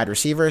 Your wide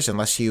receivers,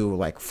 unless you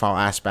like fall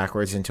ass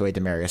backwards into a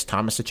Demaryius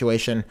Thomas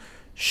situation,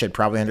 should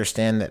probably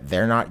understand that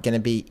they're not going to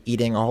be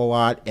eating a whole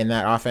lot in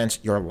that offense.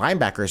 Your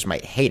linebackers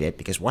might hate it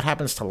because what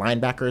happens to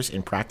linebackers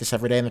in practice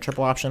every day in the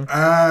triple option? You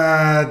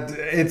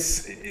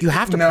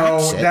have to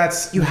practice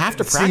it. You have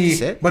to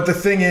practice it. But the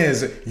thing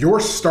is,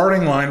 your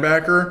starting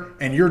linebacker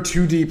and your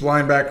 2 deep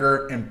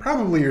linebacker and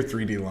probably your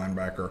 3D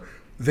linebacker,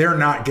 they're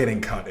not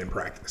getting cut in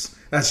practice.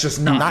 That's just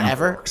not how it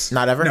ever? works.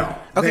 Not ever? No.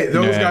 Okay.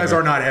 Those guys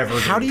are not ever.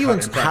 How do you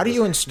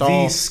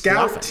install the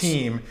scout the offense?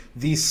 team?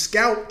 The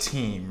scout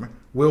team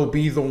will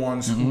be the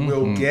ones who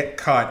will get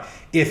cut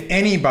if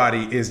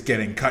anybody is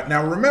getting cut.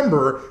 Now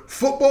remember,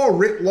 football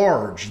writ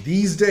large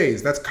these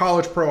days, that's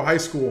college, pro, high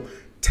school,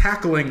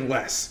 tackling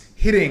less,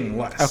 hitting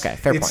less. Okay,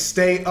 fair point. It's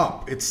stay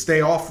up. It's stay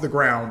off the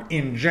ground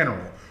in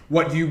general.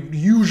 What you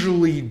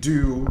usually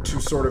do to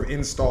sort of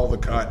install the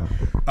cut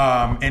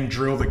and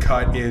drill the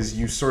cut is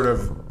you sort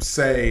of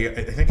say,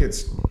 I think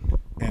it's,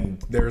 and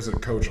there's a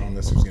coach on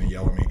this who's going to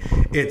yell at me,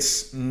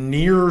 it's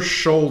near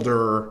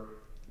shoulder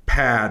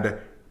pad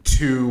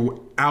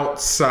to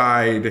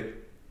outside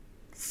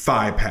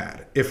thigh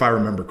pad, if I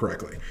remember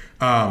correctly.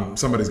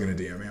 Somebody's going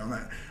to DM me on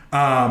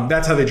that.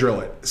 That's how they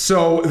drill it.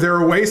 So there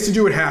are ways to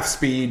do it half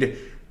speed.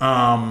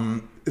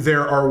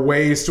 There are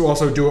ways to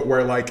also do it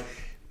where, like,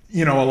 a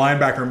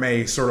linebacker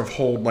may sort of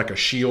hold like a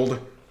shield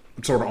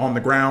sort of on the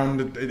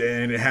ground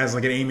and it has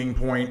like an aiming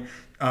point,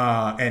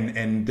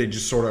 and they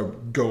just sort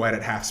of go at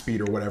it half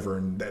speed or whatever,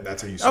 and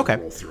that's how you sort of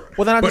roll through it.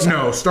 Well, then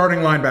no, starting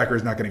linebacker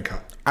is not getting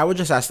cut. I would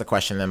just ask the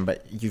question then,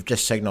 but you've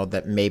just signaled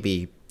that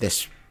maybe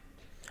this,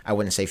 I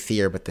wouldn't say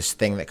fear, but this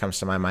thing that comes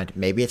to my mind,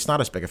 maybe it's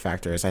not as big a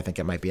factor as I think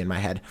it might be in my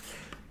head.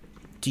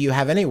 Do you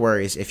have any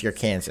worries if you're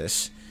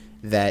Kansas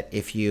that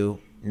if you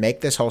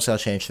make this wholesale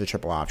change to the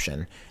triple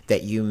option,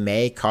 that you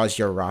may cause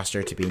your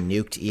roster to be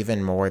nuked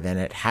even more than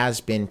it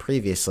has been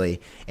previously,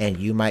 and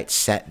you might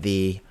set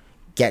the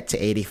get to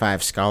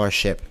 85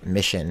 scholarship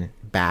mission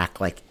back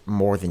like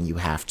more than you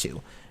have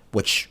to,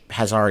 which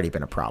has already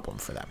been a problem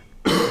for them?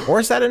 Or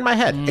is that in my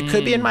head? It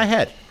could be in my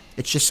head.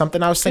 It's just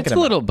something I was thinking about. It's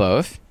a little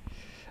both.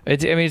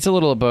 It's a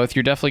little of both.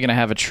 You're definitely going to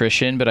have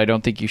attrition, but I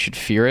don't think you should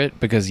fear it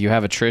because you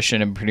have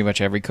attrition in pretty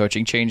much every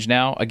coaching change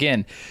now.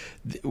 Again,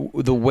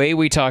 the way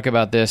we talk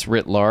about this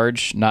writ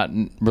large, not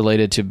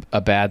related to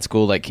a bad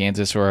school like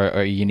Kansas or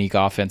a unique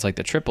offense like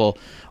the Triple,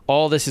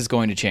 all this is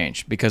going to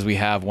change because we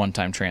have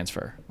one-time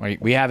transfer.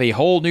 Right? We have a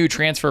whole new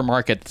transfer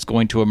market that's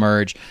going to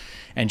emerge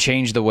and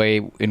change the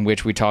way in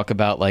which we talk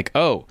about like,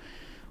 oh,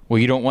 well,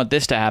 you don't want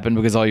this to happen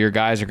because all your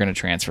guys are going to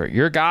transfer.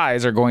 Your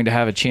guys are going to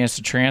have a chance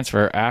to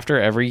transfer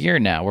after every year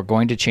now. We're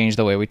going to change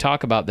the way we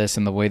talk about this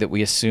and the way that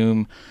we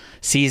assume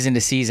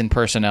season-to-season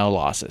personnel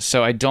losses.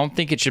 So I don't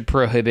think it should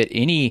prohibit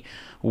any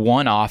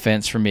one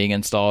offense from being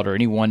installed or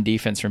any one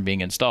defense from being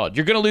installed.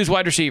 You're going to lose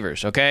wide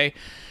receivers, okay?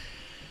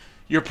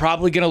 You're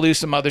probably going to lose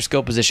some other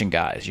skill position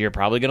guys. You're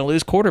probably going to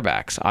lose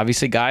quarterbacks.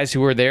 Obviously, guys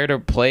who were there to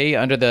play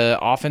under the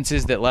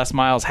offenses that Les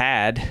Miles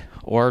had,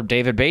 or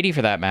David Beatty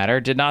for that matter,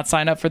 did not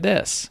sign up for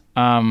this.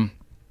 And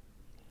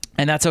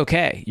that's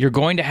okay. You're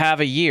going to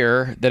have a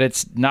year that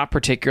it's not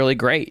particularly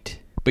great,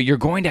 but you're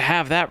going to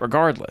have that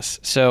regardless.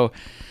 So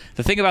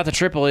the thing about the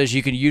Triple is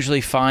you can usually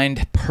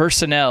find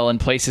personnel in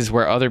places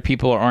where other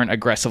people aren't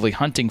aggressively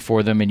hunting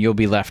for them, and you'll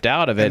be left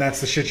out of it. And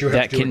that's the shit you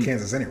have to do in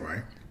Kansas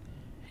anyway.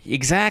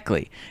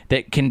 Exactly.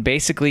 That can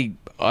basically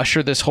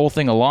usher this whole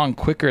thing along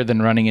quicker than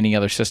running any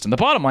other system. The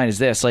bottom line is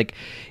this, like,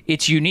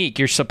 it's unique.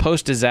 You're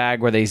supposed to zag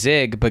where they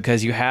zig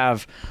because you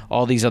have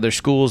all these other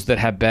schools that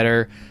have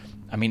better,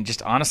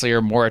 just honestly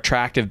are more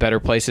attractive, better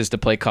places to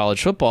play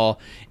college football.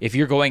 If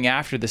you're going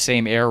after the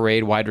same air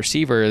raid wide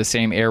receiver or the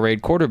same air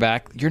raid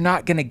quarterback, you're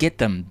not going to get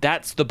them.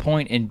 That's the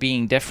point in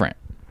being different.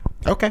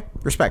 Okay,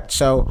 respect.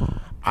 So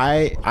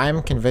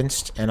I'm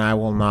convinced, and I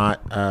will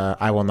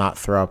not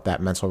throw up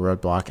that mental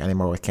roadblock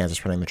anymore with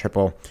Kansas winning the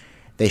Triple.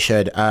 They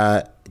should.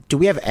 Do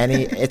we have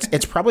any?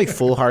 It's probably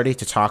foolhardy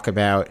to talk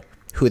about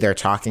who they're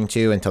talking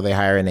to until they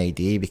hire an AD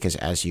because,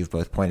 as you've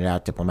both pointed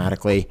out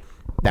diplomatically,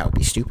 that would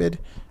be stupid.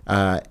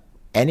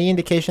 Any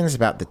indications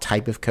about the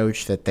type of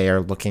coach that they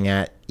are looking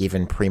at,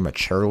 even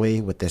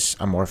prematurely, with this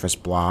amorphous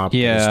blob that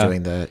is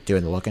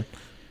doing the looking?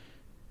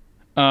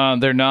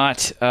 They're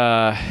not.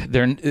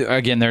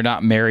 They're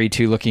not married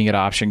to looking at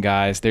option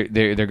guys. They're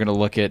going to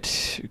look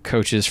at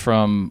coaches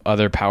from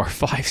other Power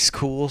 5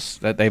 schools.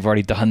 That they've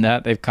already done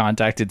that. They've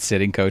contacted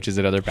sitting coaches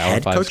at other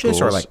Power 5 schools. Head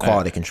coaches or like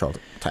quality control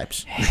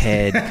types.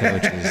 Head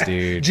coaches,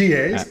 dude.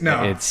 GAs?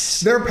 No,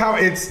 they're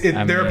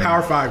a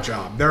Power 5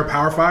 job. They're a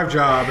Power 5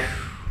 job.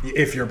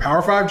 If you're a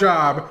Power 5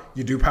 job,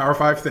 you do Power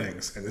 5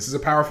 things, and this is a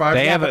Power 5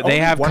 job. They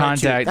have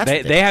contact.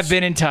 They have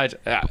been in touch.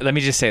 Let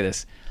me just say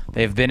this.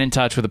 They've been in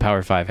touch with a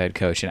Power 5 head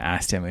coach and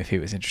asked him if he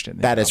was interested in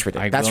this. That is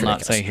ridiculous. I will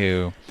not say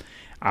who.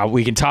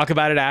 We can talk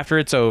about it after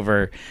it's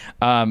over.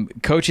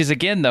 Coaches,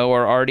 again, though,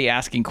 are already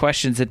asking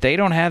questions that they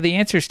don't have the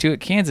answers to at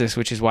Kansas,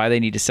 which is why they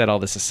need to set all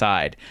this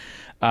aside.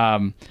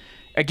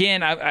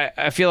 Again,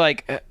 I feel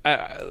like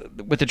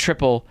with the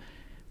Triple,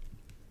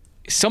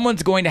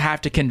 someone's going to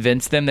have to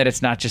convince them that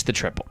it's not just the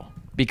Triple.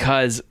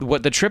 Because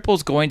what the Triple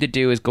is going to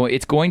do is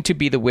it's going to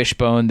be the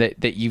wishbone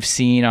that you've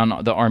seen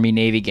on the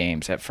Army-Navy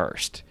games at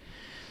first.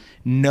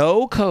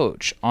 No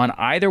coach on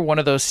either one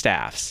of those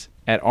staffs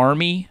at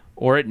Army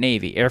or at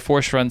Navy, Air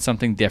Force runs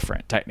something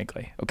different,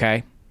 technically,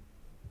 okay?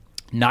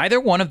 Neither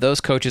one of those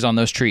coaches on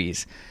those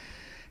trees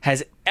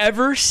has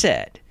ever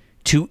said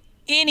to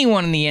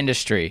anyone in the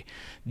industry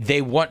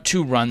they want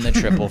to run the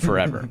Triple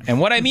forever. And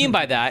what I mean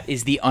by that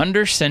is the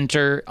under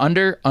center,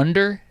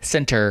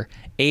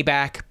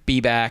 A-back,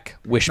 B-back,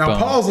 wishbone. Now,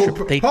 Paul's a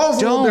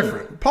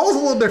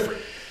little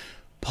different.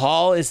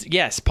 Paul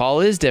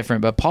is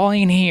different, but Paul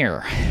ain't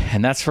here,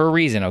 and that's for a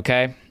reason,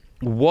 okay?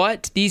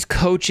 What these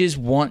coaches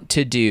want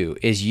to do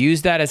is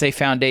use that as a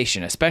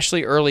foundation,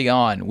 especially early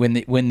on when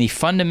the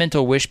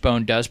fundamental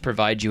wishbone does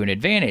provide you an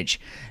advantage.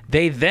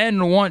 They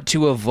then want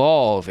to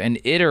evolve and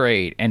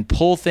iterate and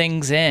pull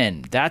things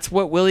in. That's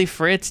what Willie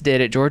Fritz did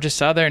at Georgia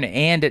Southern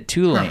and at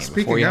Tulane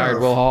before he hired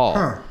Will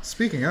Hall.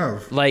 Speaking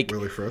of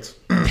Willie Fritz.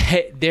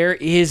 There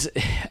is,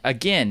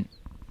 again...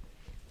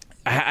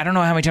 I don't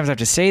know how many times I have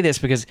to say this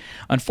because,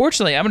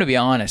 unfortunately, I'm going to be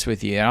honest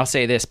with you, and I'll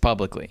say this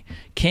publicly.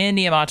 Ken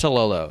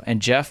Niumatalolo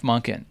and Jeff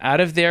Monken,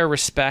 out of their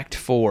respect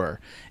for,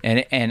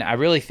 and I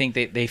really think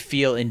they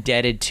feel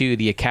indebted to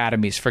the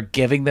academies for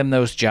giving them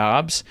those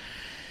jobs,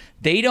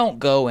 they don't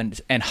go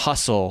and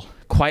hustle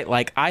quite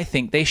like I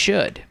think they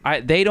should.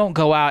 They don't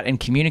go out and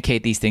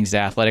communicate these things to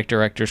athletic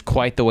directors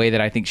quite the way that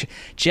I think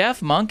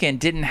Jeff Monken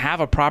didn't have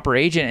a proper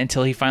agent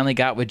until he finally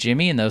got with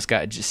Jimmy and those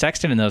guys,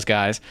 Sexton and those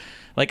guys,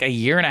 like a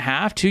year and a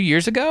half, 2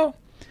 years ago.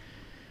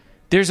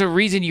 There's a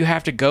reason you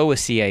have to go with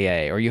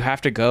CAA or you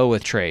have to go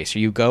with Trace or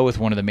you go with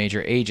one of the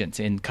major agents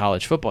in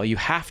college football. You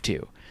have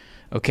to.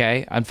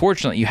 Okay?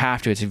 Unfortunately, you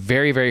have to. It's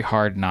very, very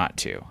hard not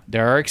to.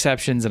 There are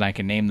exceptions, and I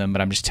can name them,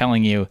 but I'm just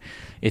telling you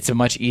it's a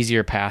much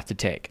easier path to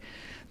take.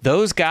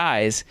 those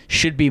guys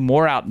should be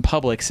more out in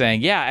public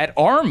saying, yeah, at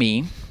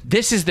Army,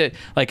 this is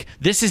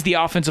the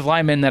offensive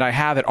lineman that I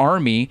have at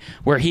Army,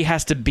 where he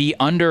has to be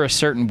under a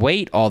certain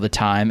weight all the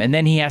time, and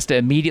then he has to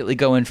immediately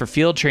go in for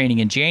field training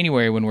in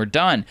January when we're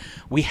done.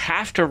 We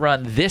have to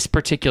run this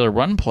particular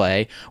run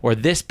play or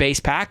this base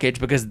package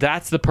because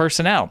that's the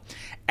personnel.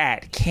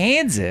 At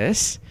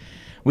Kansas,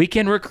 we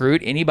can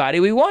recruit anybody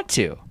we want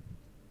to.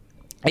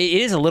 It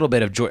is a little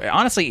bit of joy.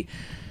 Honestly,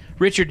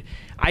 Richard,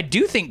 I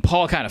do think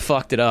Paul kind of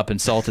fucked it up and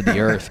salted the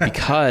earth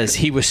because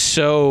he was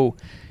so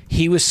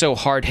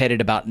hard-headed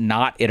about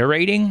not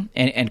iterating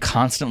and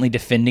constantly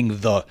defending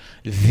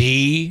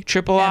the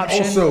triple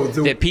option. Also,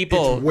 that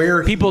people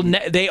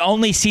they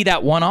only see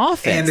that one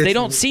offense. They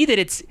don't see that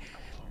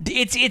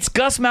it's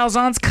Gus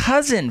Malzahn's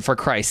cousin, for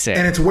Christ's sake.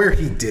 And it's where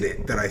he did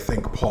it that I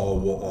think Paul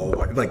will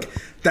always like.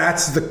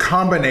 That's the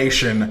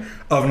combination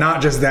of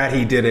not just that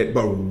he did it,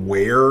 but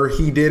where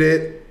he did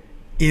it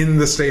in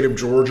the state of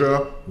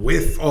Georgia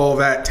with all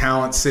that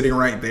talent sitting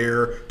right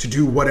there to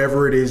do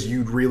whatever it is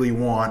you'd really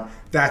want.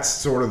 That's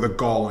sort of the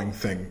galling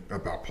thing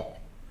about Paul,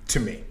 to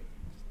me.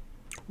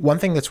 One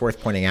thing that's worth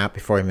pointing out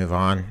before we move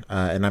on,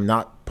 and I'm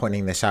not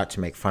pointing this out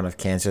to make fun of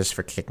Kansas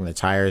for kicking the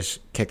tires.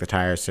 Kick the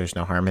tires, there's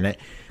no harm in it.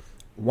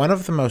 One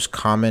of the most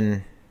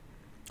common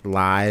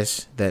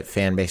lies that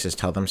fan bases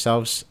tell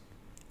themselves,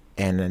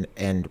 and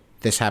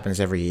this happens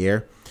every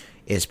year,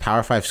 is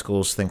Power 5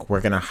 schools think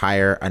we're going to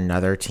hire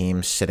another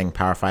team's sitting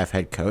Power 5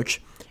 head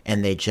coach,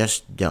 and they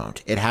just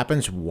don't. It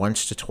happens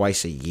once to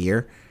twice a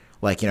year.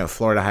 Like,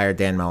 Florida hired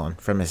Dan Mullen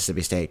from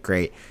Mississippi State.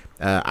 Great.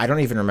 I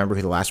don't even remember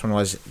who the last one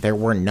was. There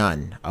were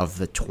none of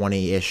the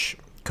 20-ish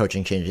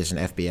coaching changes in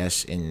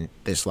FBS in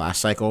this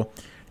last cycle.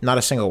 Not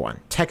a single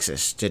one.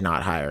 Texas did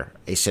not hire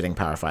a sitting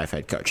Power 5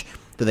 head coach,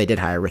 though they did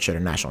hire Richard, a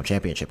national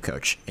championship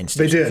coach in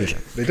state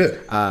division. They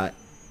did.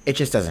 It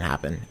just doesn't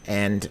happen.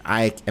 And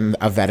I am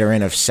a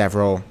veteran of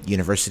several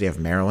University of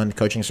Maryland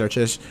coaching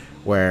searches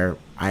where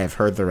I have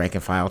heard the rank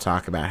and file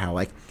talk about how,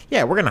 we're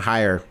going to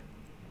hire,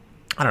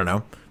 I don't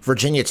know,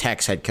 Virginia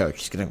Tech's head coach.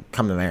 He's going to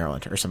come to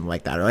Maryland or something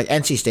like that. Or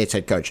NC State's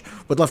head coach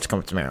would love to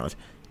come to Maryland.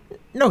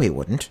 No, he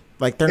wouldn't.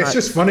 It's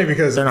just funny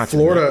because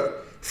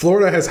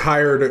Florida has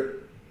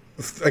hired,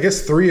 I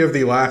guess, 3 of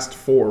the last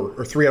 4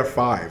 or 3 out of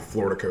 5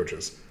 Florida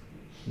coaches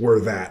were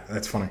that.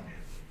 That's funny.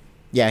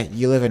 Yeah,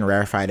 you live in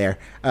rarefied air.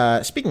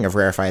 Speaking of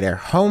rarefied air,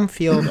 Home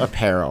Field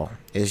Apparel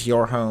is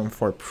your home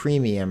for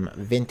premium,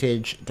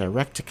 vintage,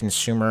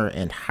 direct-to-consumer,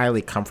 and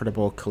highly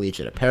comfortable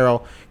collegiate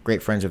apparel.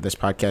 Great friends of this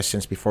podcast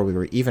since before we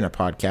were even a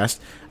podcast.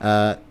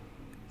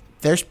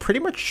 There's pretty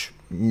much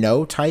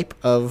no type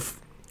of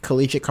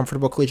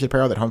comfortable collegiate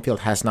apparel that Home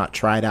Field has not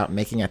tried out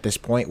making at this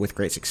point with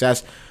great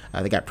success.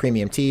 They got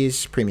premium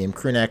tees, premium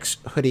crew necks,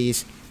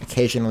 hoodies,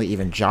 occasionally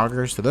even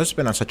joggers. So those have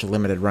been on such a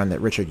limited run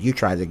that, Richard, you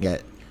tried to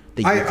get...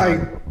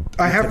 I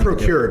have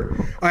procured,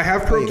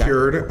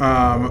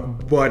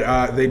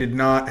 but they did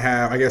not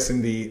have, I guess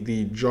in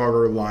the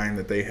jogger line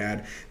that they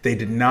had, they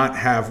did not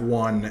have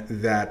one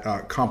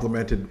that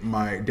complemented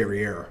my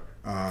derriere.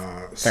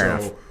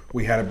 So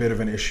we had a bit of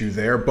an issue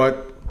there,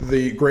 but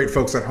the great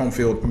folks at Home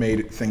Field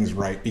made things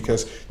right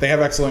because they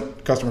have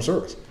excellent customer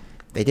service.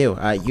 They do.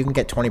 You can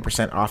get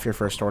 20% off your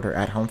first order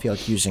at Home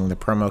Field using the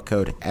promo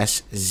code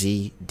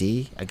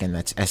SZD. Again,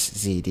 that's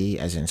SZD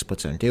as in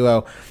Split Zone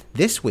Duo.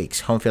 This week's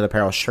Home Field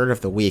Apparel Shirt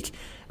of the Week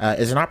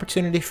is an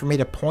opportunity for me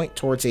to point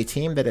towards a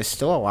team that is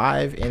still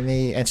alive in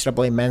the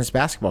NCAA men's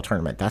basketball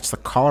tournament. That's the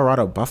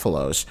Colorado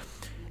Buffaloes.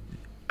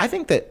 I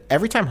think that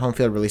every time Home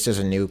Field releases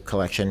a new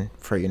collection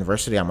for a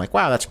university, I'm like,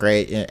 wow, that's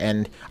great.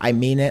 And I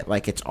mean it.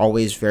 It's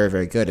always very,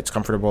 very good. It's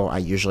comfortable. I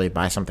usually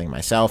buy something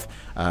myself.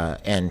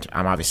 And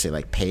I'm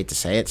obviously paid to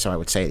say it. So I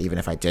would say it even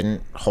if I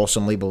didn't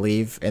wholesomely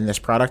believe in this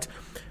product.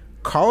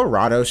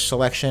 Colorado's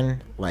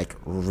selection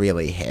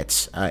really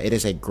hits. It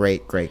is a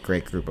great, great,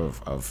 great group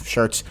of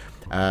shirts.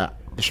 The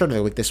shirt of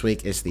the week this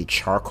week is the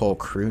charcoal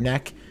crew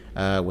neck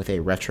with a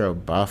retro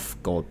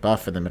gold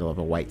buff in the middle of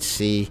a white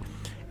C.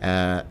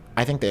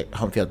 I think that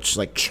Home Field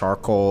just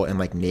charcoal and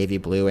navy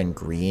blue and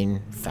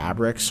green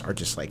fabrics are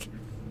just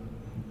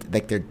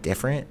they're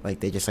different.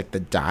 They just the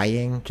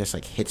dyeing just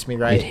hits me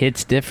right. It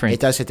hits different. It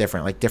does hit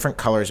different. Different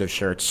colors of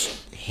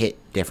shirts hit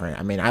different.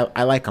 I mean,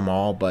 I like them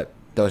all, but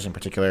those in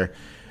particular.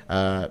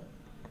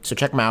 So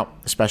check them out,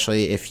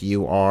 especially if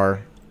you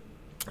are,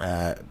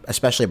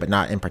 especially but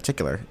not in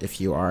particular if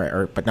you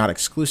are, but not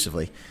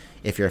exclusively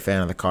if you're a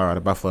fan of the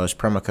Colorado Buffaloes.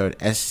 Promo code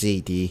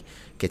SZD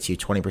gets you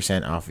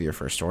 20% off of your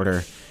first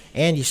order.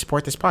 And you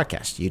support this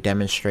podcast. You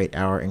demonstrate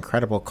our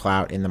incredible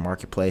clout in the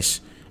marketplace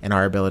and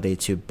our ability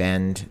to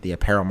bend the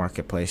apparel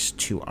marketplace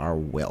to our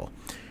will.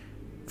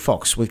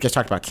 Folks, we've just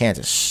talked about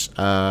Kansas.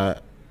 I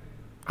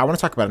want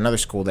to talk about another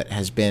school that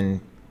has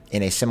been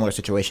in a similar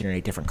situation in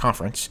a different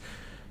conference.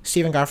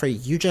 Stephen Godfrey,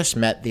 you just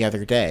met the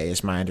other day,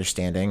 is my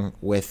understanding,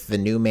 with the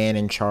new man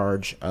in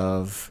charge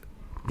of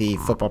the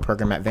football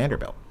program at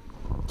Vanderbilt.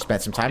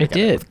 Spent some time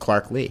together with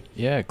Clark Lee.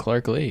 Yeah,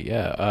 Clark Lee.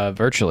 Yeah,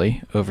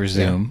 virtually over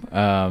Zoom.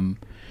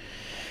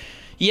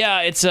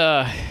 Yeah, it's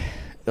a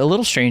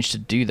little strange to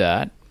do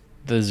that.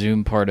 the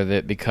Zoom part of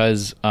it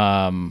because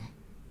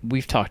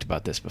we've talked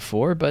about this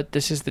before, but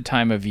this is the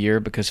time of year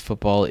because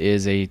football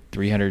is a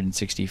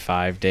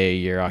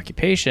 365-day-a-year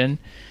occupation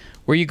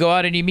where you go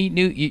out and you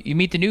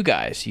meet the new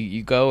guys.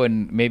 You go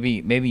and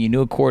maybe you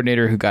knew a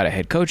coordinator who got a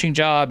head coaching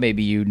job.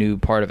 Maybe you knew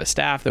part of a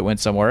staff that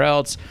went somewhere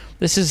else.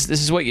 This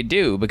is what you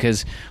do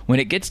because when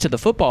it gets to the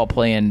football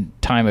playing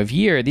time of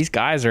year, these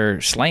guys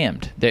are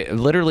slammed.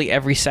 Literally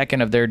every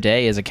second of their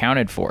day is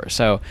accounted for.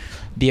 So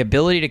the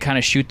ability to kind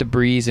of shoot the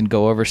breeze and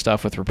go over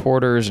stuff with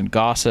reporters and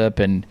gossip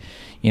and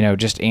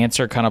just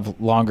answer kind of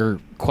longer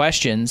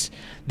questions.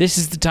 This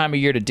is the time of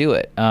year to do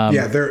it.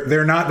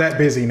 They're not that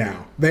busy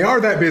now. They are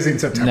that busy in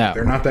September. No.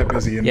 They're not that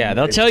busy.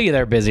 They'll tell you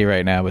they're busy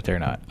right now, but they're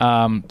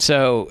not.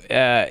 So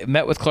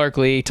met with Clark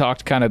Lee,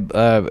 talked kind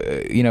of,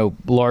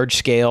 large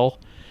scale,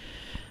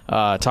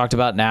 talked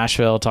about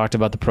Nashville, talked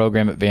about the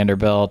program at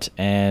Vanderbilt.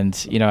 And,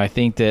 I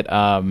think that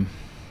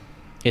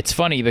it's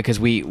funny because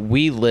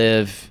we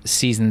live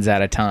seasons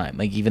at a time.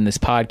 Like even this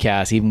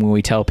podcast, even when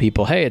we tell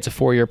people, hey, it's a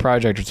 4-year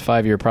project or it's a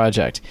 5-year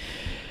project.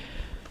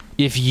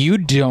 If you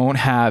don't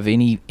have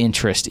any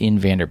interest in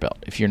Vanderbilt,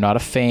 if you're not a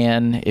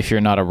fan, if you're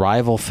not a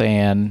rival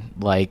fan,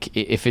 like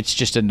if it's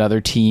just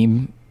another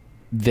team,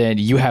 then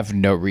you have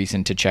no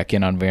reason to check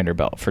in on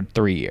Vanderbilt for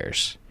 3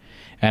 years.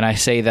 And I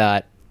say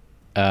that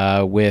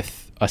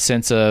with a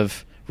sense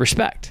of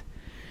respect.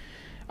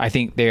 I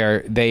think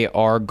they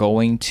are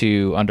going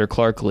to, under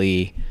Clark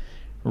Lee,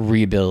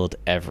 rebuild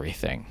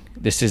everything.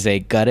 This is a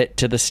gut it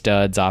to the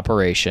studs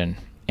operation.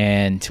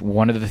 And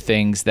one of the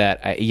things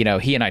that he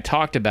and I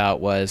talked about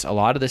was a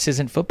lot of this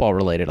isn't football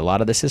related. A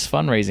lot of this is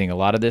fundraising. A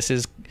lot of this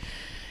is,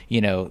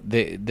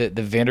 the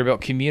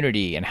Vanderbilt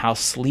community and how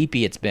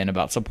sleepy it's been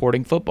about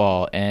supporting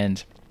football.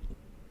 And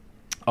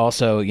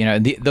also,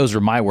 those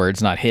are my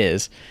words, not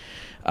his.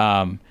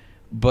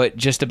 But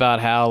just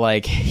about how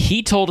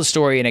he told a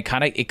story and it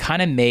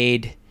kind of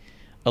made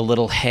a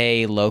little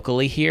hay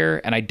locally here,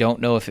 and I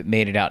don't know if it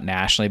made it out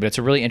nationally, but it's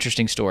a really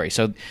interesting story.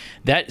 So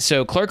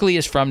Clark Lee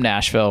is from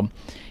Nashville.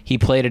 He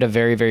played at a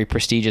very, very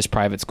prestigious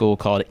private school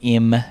called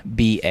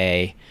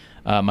MBA,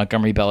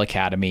 Montgomery Bell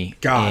Academy.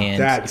 God, and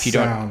that if you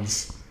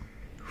sounds.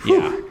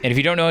 Yeah, and if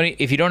you don't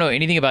know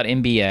anything about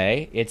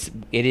MBA,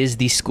 it is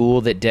the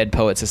school that Dead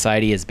Poet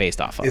Society is based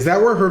off of. Is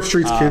that where Herb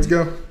Street's kids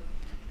go?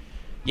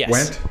 Yes.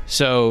 Went?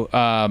 So,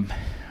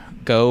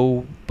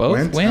 go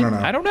both? Went?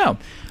 I don't know.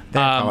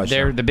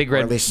 They're the Big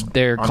Red.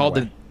 They're called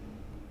two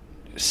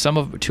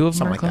of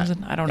them are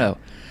Clemson. I don't know.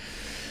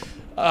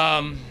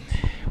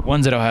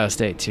 One's at Ohio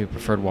State too.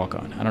 Preferred walk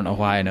on. I don't know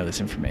why I know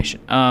this information.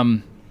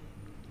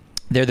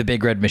 They're the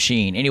Big Red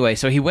Machine. Anyway,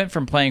 so he went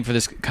from playing for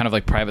this kind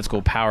of private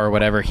school power or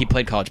whatever. He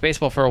played college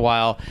baseball for a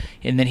while,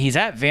 and then he's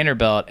at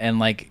Vanderbilt, and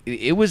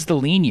it was the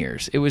lean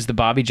years. It was the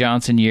Bobby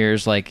Johnson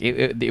years.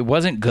 It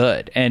wasn't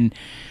good, and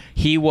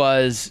he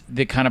was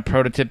the kind of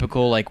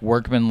prototypical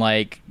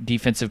workman-like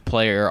defensive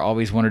player,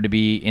 always wanted to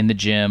be in the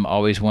gym,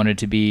 always wanted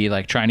to be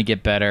trying to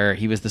get better.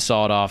 He was the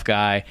sawed-off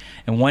guy.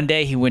 And one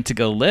day he went to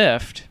go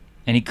lift,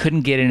 and he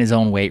couldn't get in his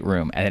own weight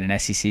room at an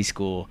SEC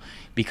school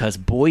because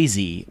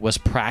Boise was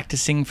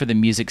practicing for the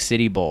Music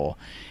City Bowl,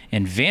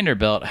 and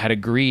Vanderbilt had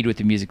agreed with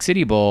the Music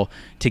City Bowl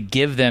to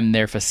give them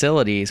their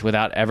facilities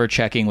without ever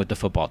checking with the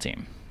football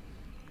team.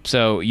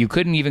 So you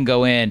couldn't even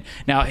go in.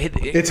 Now,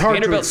 it's hard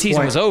Vanderbilt to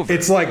season was over.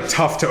 It's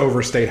tough to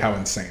overstate how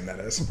insane that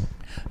is.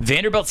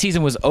 Vanderbilt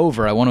season was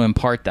over. I want to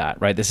impart that,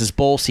 right? This is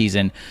bowl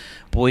season.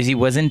 Boise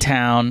was in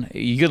town.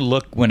 You could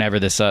look whenever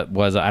this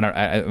was.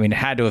 I mean, it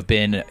had to have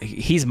been.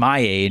 He's my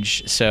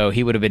age, so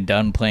he would have been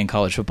done playing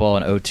college football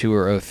in 02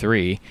 or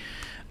 03.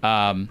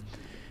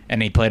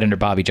 And he played under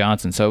Bobby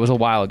Johnson, so it was a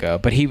while ago.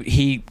 But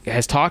he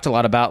has talked a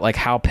lot about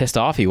how pissed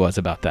off he was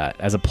about that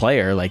as a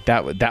player.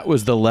 That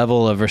was the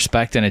level of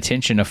respect and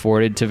attention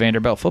afforded to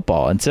Vanderbilt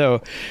football. And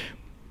so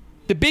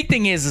the big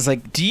thing is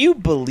do you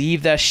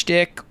believe that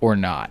shtick or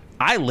not?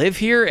 I live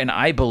here, and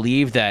I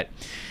believe that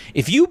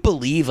if you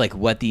believe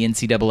what the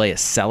NCAA is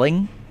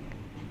selling,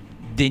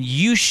 then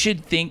you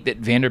should think that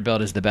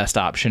Vanderbilt is the best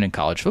option in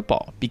college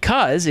football.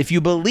 Because if you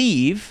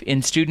believe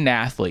in student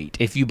athlete,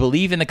 if you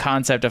believe in the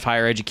concept of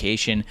higher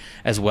education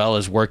as well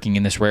as working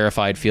in this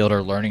rarefied field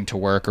or learning to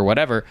work or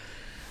whatever,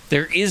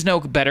 there is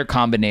no better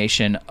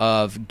combination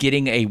of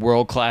getting a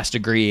world-class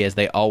degree, as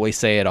they always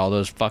say at all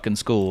those fucking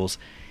schools,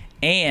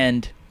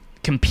 and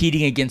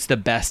competing against the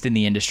best in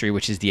the industry,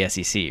 which is the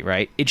SEC,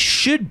 right? It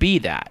should be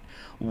that.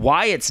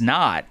 Why it's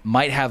not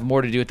might have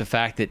more to do with the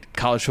fact that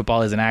college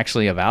football isn't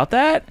actually about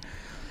that.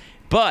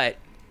 But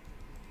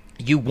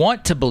you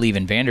want to believe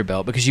in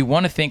Vanderbilt because you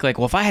want to think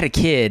if I had a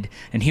kid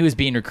and he was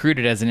being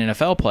recruited as an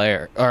NFL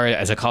player or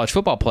as a college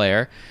football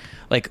player,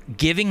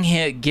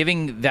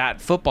 giving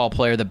that football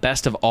player the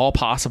best of all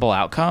possible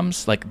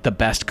outcomes, the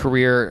best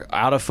career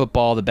out of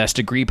football, the best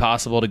degree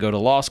possible to go to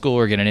law school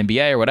or get an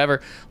MBA or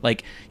whatever,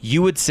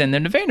 you would send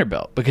them to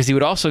Vanderbilt because he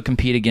would also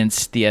compete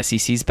against the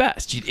SEC's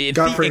best.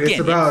 Godfrey,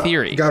 in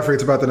theory. Godfrey,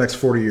 it's about the next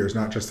 40 years,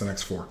 not just the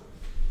next 4.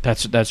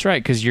 That's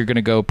right, because you're going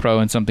to go pro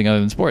in something other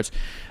than sports.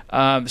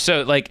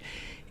 So,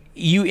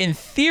 you in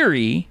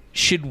theory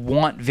should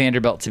want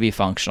Vanderbilt to be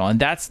functional.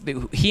 And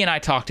he and I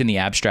talked in the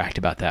abstract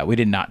about that. We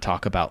did not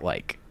talk about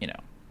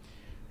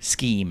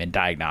scheme and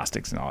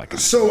diagnostics and all that kind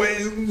of stuff.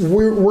 So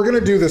we're going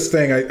to do this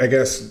thing, I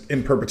guess,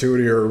 in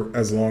perpetuity or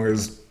as long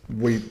as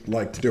we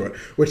like to do it,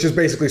 which is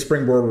basically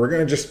springboard. We're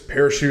going to just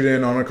parachute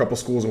in on a couple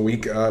schools a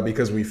week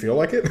because we feel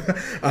like it.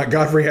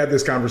 Godfrey had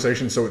this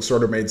conversation, so it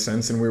sort of made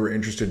sense, and we were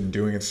interested in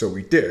doing it, so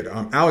we did.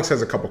 Alex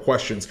has a couple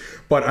questions,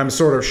 but I'm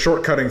sort of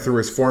shortcutting through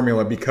his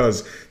formula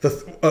because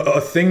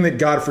a thing that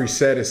Godfrey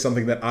said is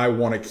something that I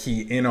want to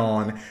key in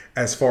on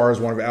as far as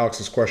one of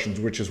Alex's questions,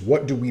 which is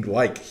what do we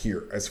like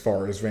here as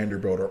far as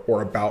Vanderbilt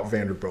or about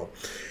Vanderbilt?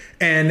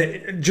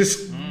 And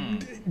just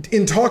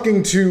in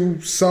talking to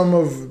some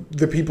of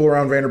the people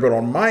around Vanderbilt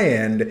on my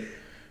end,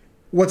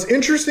 what's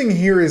interesting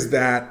here is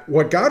that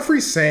what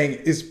Godfrey's saying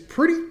is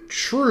pretty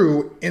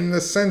true in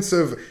the sense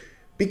of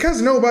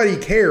because nobody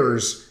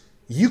cares,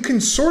 you can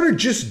sort of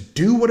just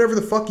do whatever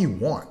the fuck you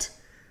want.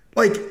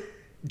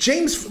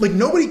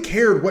 Nobody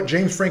cared what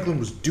James Franklin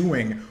was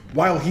doing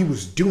while he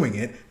was doing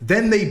it.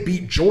 Then they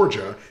beat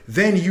Georgia.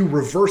 Then you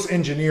reverse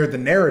engineer the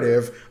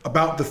narrative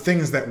about the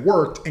things that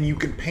worked, and you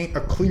can paint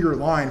a clear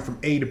line from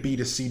A to B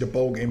to C to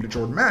bowl game to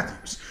Jordan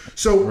Matthews.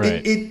 So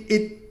right.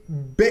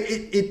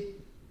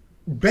 it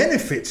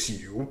benefits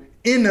you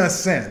in a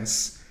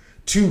sense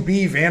to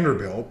be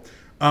Vanderbilt.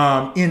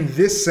 In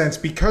this sense,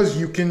 because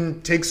you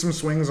can take some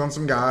swings on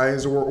some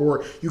guys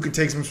or you can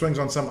take some swings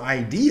on some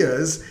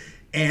ideas,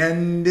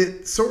 and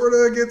it sort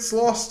of gets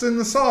lost in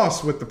the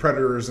sauce with the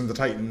Predators and the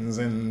Titans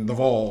and the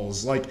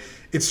Vols.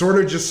 It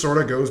sort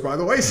of goes by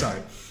the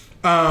wayside.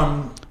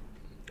 And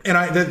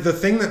the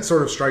thing that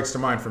sort of strikes to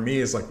mind for me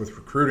is with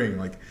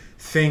recruiting,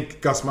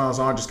 think Gus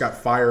Malzahn just got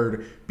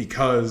fired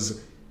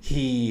because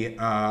he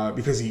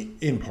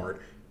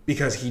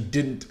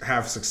didn't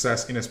have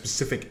success in a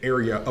specific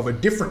area of a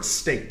different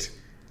state.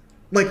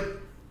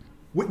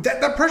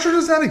 That pressure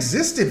does not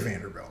exist in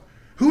Vanderbilt.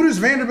 Who does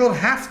Vanderbilt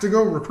have to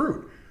go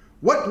recruit?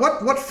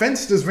 What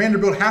fence does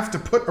Vanderbilt have to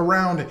put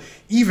around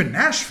even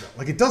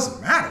Nashville? It doesn't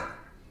matter.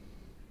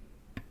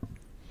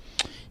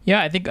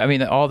 Yeah,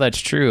 all that's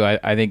true.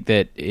 I think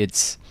that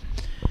it's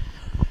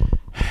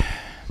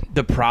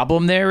the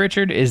problem there,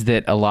 Richard, is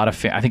that a lot of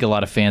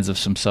fans of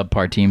some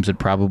subpar teams would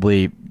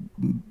probably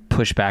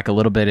push back a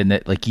little bit in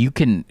that you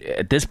can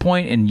at this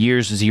point in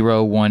years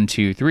 0, 1,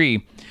 2,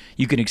 3,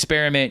 you can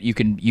experiment, you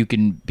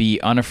can be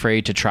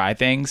unafraid to try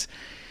things.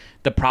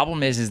 The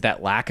problem is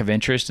that lack of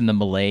interest in the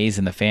malaise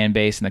and the fan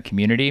base and the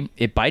community,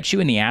 it bites you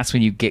in the ass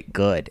when you get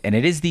good. And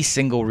it is the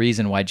single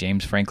reason why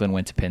James Franklin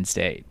went to Penn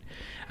State.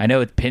 I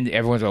know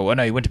everyone's going, well,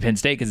 no, he went to Penn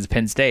State because it's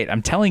Penn State.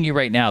 I'm telling you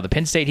right now, the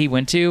Penn State he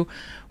went to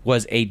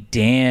was a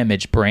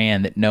damaged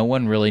brand that no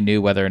one really knew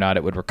whether or not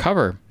it would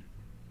recover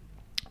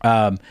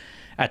at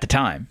the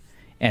time.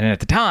 And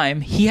at the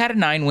time, he had a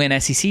 9-win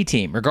SEC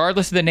team.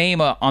 Regardless of the name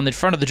on the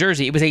front of the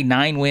jersey, it was a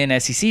 9-win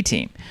SEC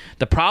team.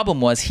 The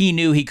problem was he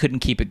knew he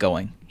couldn't keep it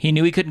going. He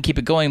knew he couldn't keep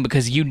it going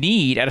because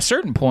at a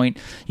certain point,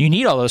 you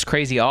need all those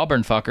crazy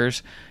Auburn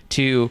fuckers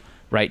to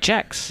write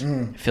checks,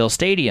 fill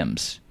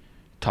stadiums,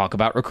 talk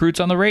about recruits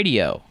on the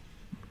radio,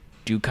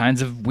 do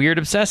kinds of weird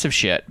obsessive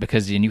shit,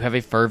 because then you have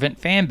a fervent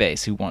fan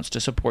base who wants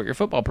to support your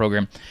football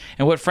program.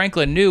 And what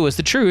Franklin knew was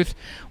the truth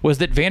was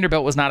that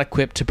Vanderbilt was not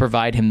equipped to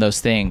provide him those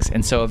things.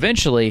 And so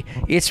eventually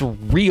it's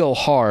real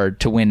hard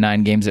to win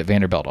 9 games at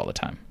Vanderbilt all the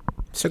time.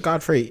 So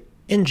Godfrey,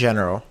 in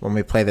general, when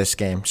we play this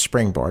game,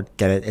 springboard,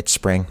 get it? It's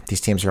spring.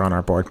 These teams are on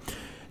our board.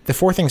 The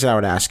 4 things that I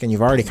would ask, and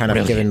you've already kind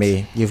of given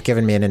me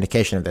an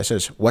indication of this,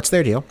 is what's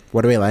their deal?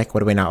 What do we like? What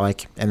do we not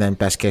like? And then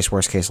best case,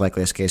 worst case,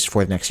 likeliest case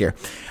for the next year.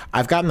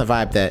 I've gotten the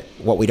vibe that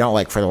what we don't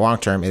like for the long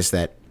term is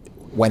that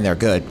when they're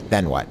good,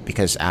 then what?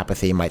 Because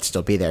apathy might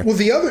still be there. Well,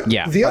 the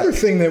other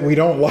thing that we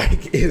don't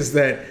like is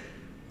that,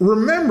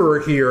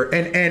 remember here,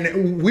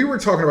 and we were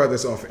talking about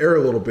this off air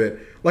a little bit,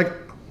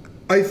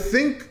 I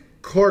think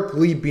Clark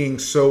Lee being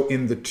so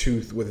in the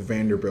tooth with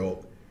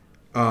Vanderbilt,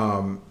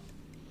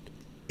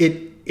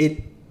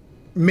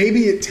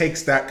 maybe it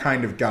takes that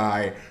kind of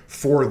guy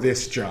for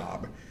this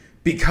job,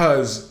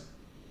 because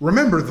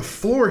remember, the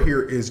floor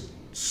here is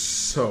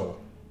so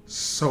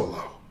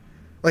low.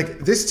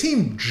 This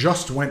team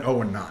just went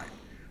 0-9.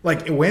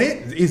 When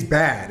it is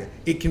bad,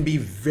 it can be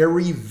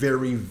very,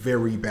 very,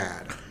 very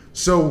bad.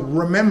 So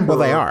remember,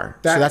 they are.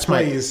 That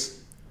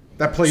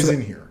plays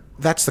in here.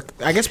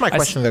 I guess my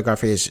question though,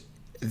 Godfrey, is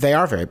they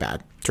are very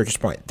bad. To Richard's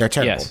point, they're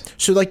terrible. Yes.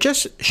 So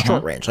just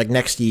short range,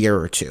 next year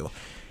or two.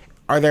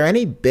 Are there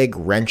any big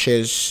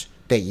wrenches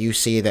that you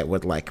see that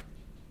would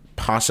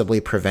possibly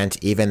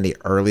prevent even the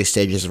early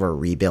stages of a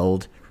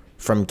rebuild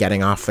from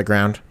getting off the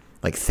ground?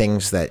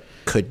 Things that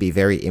could be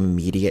very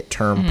immediate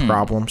term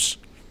problems?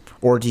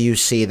 Or do you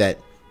see that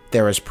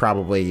there is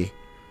probably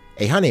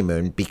a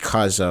honeymoon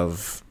because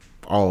of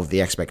all of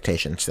the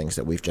expectations, things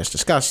that we've just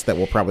discussed, that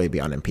will probably be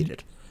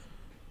unimpeded?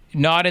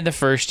 Not in the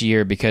first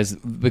year because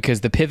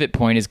the pivot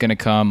point is going to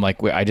come,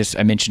 like I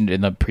mentioned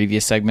in the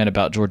previous segment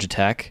about Georgia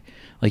Tech.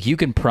 Like, you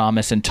can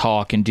promise and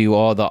talk and do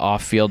all the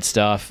off-field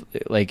stuff,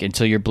 like,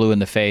 until you're blue in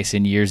the face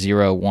in year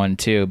 0, 1,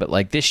 2. But,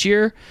 like, this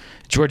year,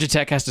 Georgia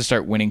Tech has to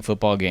start winning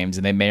football games,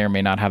 and they may or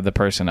may not have the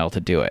personnel to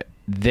do it.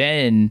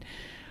 Then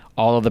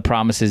all of the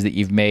promises that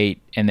you've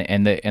made and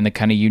the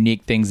kind of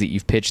unique things that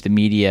you've pitched the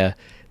media,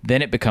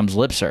 then it becomes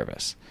lip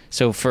service.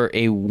 So for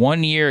a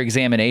 1-year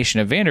examination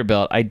of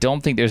Vanderbilt, I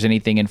don't think there's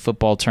anything in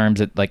football terms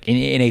that, like,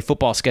 in a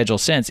football schedule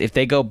sense, if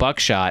they go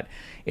buckshot,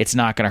 it's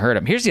not going to hurt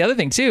them. Here's the other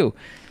thing too.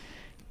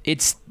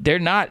 They're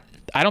not.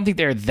 I don't think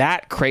they're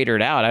that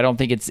cratered out. I don't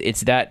think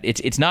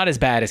it's not as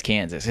bad as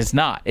Kansas. It's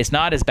not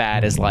as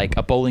bad as, like,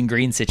 a Bowling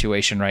Green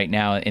situation right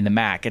now in the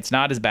MAC. It's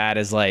not as bad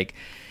as, like,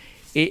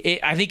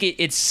 I think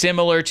it's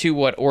similar to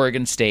what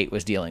Oregon State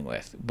was dealing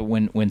with, but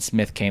when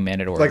Smith came in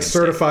at Oregon, like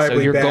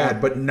certifiably so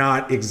bad, but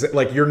not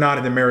like you're not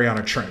in the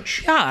Mariana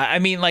Trench. Yeah, I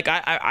mean, like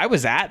I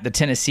was at the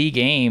Tennessee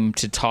game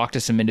to talk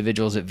to some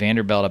individuals at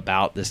Vanderbilt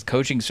about this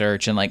coaching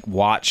search, and, like,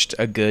 watched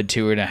a good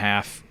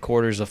 2.5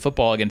 quarters of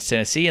football against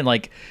Tennessee, and,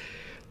 like,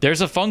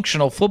 there's a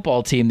functional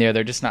football team there.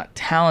 They're just not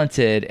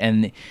talented,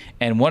 and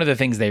one of the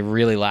things they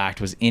really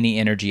lacked was any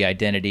energy,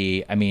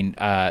 identity. I mean,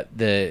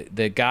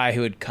 the guy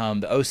who had come,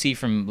 the OC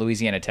from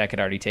Louisiana Tech,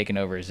 had already taken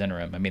over as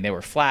interim. I mean, they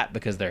were flat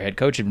because their head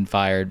coach had been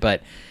fired,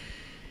 but,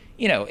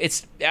 you know,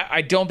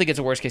 I don't think it's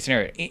a worst case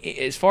scenario.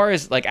 As far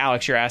as, like,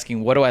 Alex, you're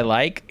asking, what do I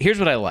like? Here's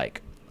what I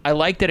like. I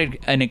like that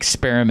an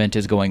experiment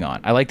is going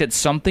on. I like that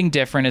something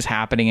different is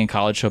happening in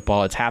college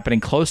football. It's happening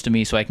close to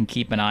me, so I can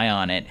keep an eye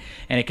on it,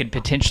 and it could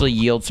potentially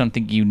yield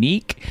something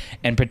unique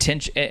and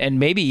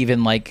maybe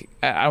even, like,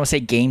 I don't want to say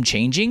game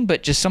changing,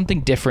 but just something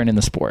different in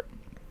the sport.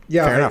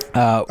 Yeah, fair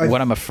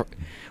enough.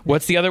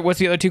 What's the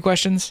other two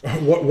questions?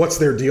 What's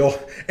their deal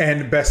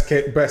and best?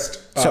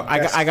 So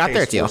I got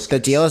their deal. The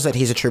deal is that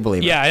he's a true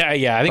believer. Yeah.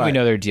 I think we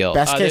know their deal.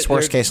 Best case,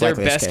 worst case,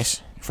 likeliest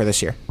case for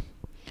this year.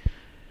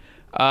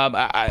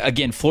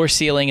 Again, floor,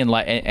 ceiling, and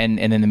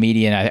then the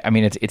median. I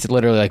mean, it's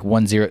literally like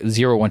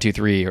 1-0, 1, 2,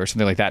 3 or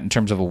something like that in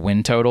terms of a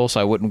win total. So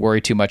I wouldn't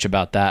worry too much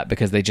about that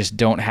because they just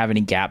don't have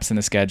any gaps in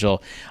the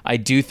schedule. I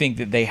do think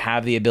that they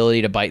have the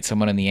ability to bite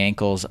someone in the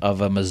ankles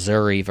of a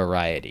Missouri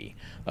variety,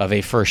 of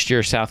a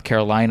first-year South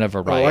Carolina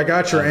variety. Oh, I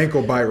got your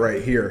ankle bite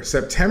right here.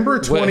 September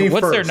 21st.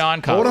 What's their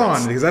non-conference? Hold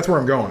on, because that's where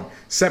I'm going.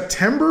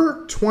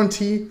 September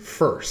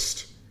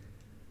 21st.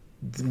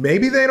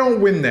 Maybe they don't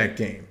win that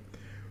game.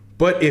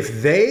 But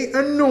if they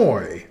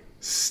annoy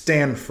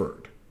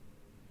Stanford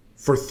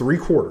for 3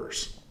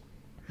 quarters,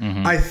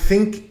 I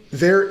think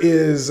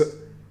there's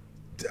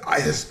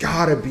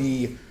got to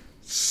be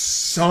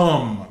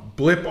some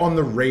blip on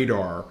the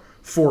radar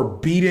for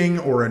beating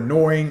or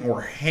annoying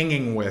or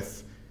hanging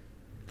with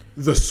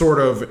the sort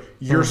of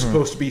you're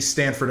supposed to be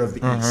Stanford of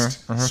the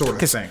East sort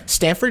of thing.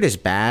 Stanford is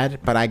bad,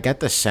 but I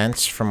get the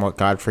sense from what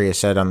Godfrey has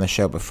said on the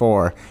show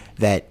before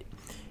that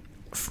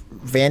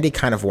Vandy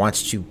kind of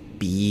wants to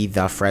be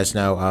the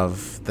Fresno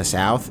of the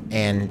South,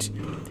 and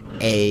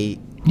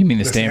you mean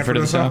the Stanford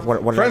of the South?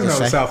 What Fresno of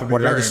the South would be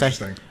very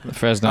interesting. The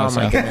Fresno of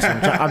the South. Goodness,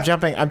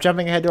 I'm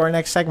jumping ahead to our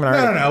next segment.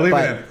 No, leave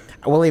it in.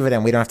 We'll leave it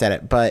in. We don't have to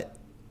edit. But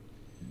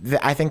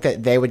I think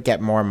that they would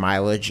get more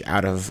mileage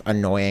out of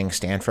annoying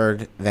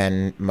Stanford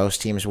than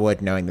most teams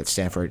would, knowing that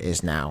Stanford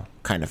is now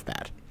kind of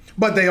bad.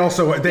 But they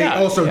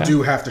also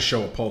do have to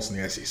show a pulse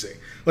in the SEC.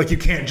 Like, you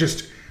can't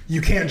just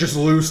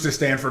lose to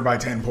Stanford by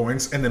 10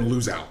 points and then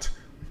lose out.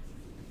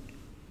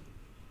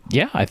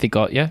 Yeah, I think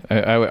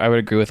I would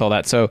agree with all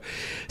that. So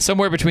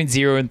somewhere between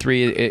 0 and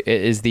 3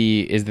 is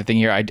the thing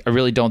here. I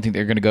really don't think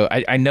they're going to go.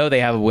 I know they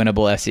have a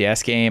winnable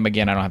FCS game.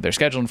 Again, I don't have their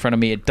schedule in front of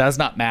me. It does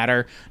not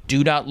matter.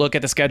 Do not look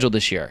at the schedule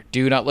this year.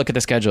 Do not look at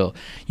the schedule.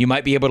 You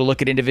might be able to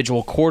look at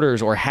individual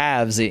quarters or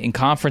halves in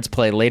conference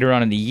play later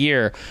on in the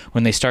year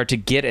when they start to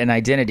get an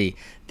identity.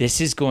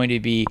 This is going to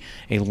be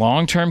a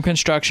long-term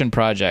construction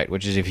project,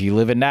 which is, if you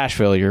live in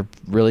Nashville, you're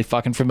really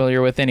fucking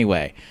familiar with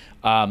anyway.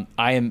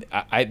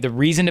 The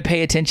reason to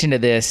pay attention to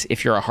this,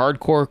 if you're a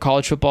hardcore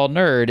college football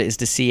nerd, is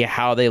to see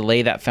how they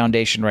lay that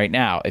foundation right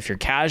now. If you're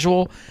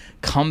casual,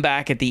 come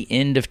back at the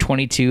end of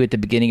 22, at the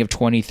beginning of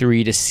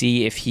 23 to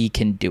see if he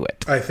can do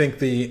it. I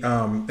think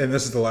and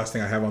this is the last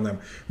thing I have on them,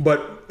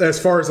 but as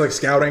far as, like,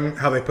 scouting,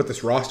 how they put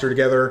this roster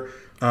together,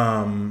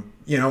 I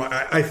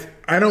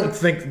don't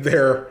think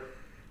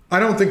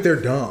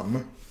they're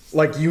dumb.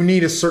 Like, you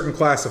need a certain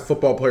class of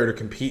football player to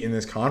compete in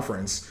this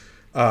conference,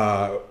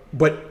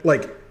 but,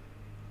 like,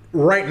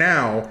 right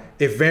now,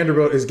 if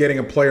Vanderbilt is getting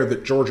a player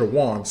that Georgia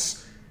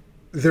wants,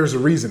 there's a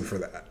reason for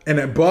that.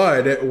 And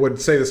Bud would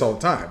say this all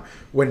the time.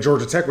 When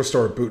Georgia Tech would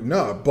start booting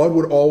up, Bud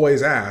would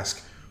always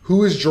ask,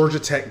 who is Georgia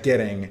Tech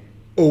getting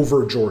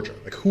over Georgia?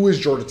 Like, who is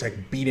Georgia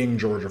Tech beating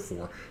Georgia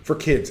for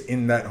kids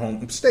in that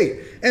home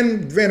state?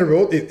 And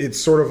Vanderbilt, it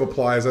sort of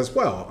applies as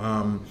well.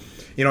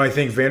 I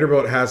think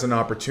Vanderbilt has an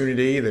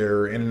opportunity.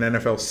 They're in an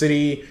NFL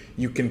city.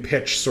 You can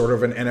pitch sort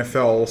of an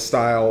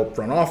NFL-style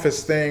front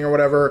office thing or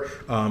whatever.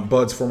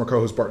 Bud's former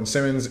co-host, Barton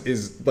Simmons,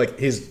 is, like,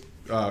 his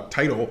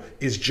title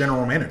is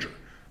general manager.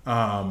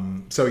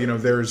 So,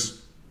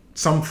 there's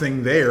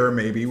something there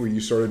maybe where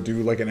you sort of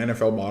do like an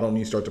NFL model and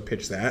you start to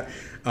pitch that.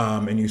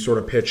 And you sort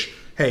of pitch,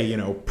 hey,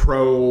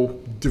 pro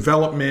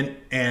development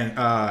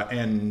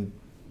and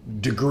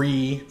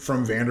degree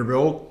from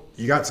Vanderbilt.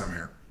 You got some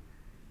here.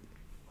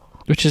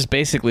 Which is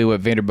basically what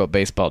Vanderbilt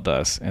baseball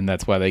does, and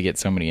that's why they get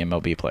so many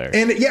MLB players.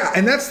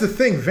 And that's the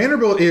thing.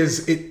 Vanderbilt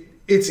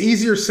it's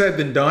easier said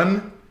than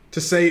done to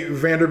say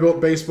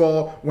Vanderbilt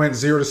baseball went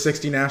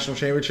 0-60 national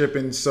championship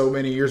in so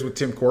many years with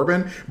Tim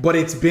Corbin, but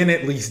it's been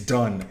at least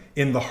done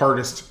in the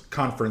hardest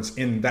conference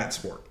in that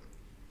sport.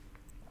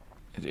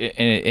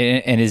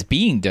 And is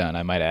being done,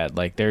 I might add.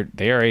 Like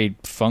they are a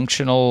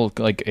functional,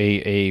 like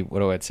a what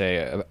do I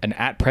say, an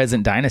at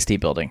present dynasty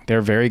building.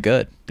 They're very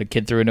good. The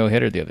kid threw a no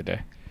hitter the other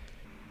day.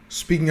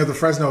 Speaking of the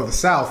Fresno of the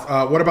South,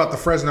 what about the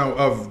Fresno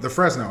of the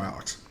Fresno,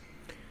 Alex?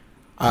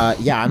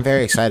 Yeah, I'm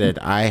very excited.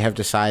 I have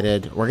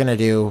decided we're going to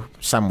do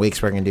some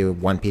weeks. We're going to do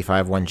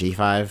 1P5,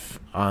 1G5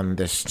 on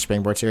this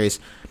Springboard series.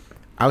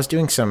 I was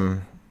doing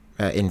some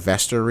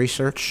investor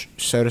research,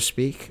 so to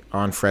speak,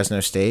 on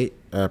Fresno State,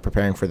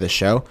 preparing for this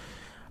show.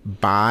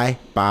 Buy,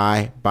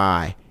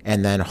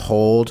 and then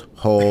hold.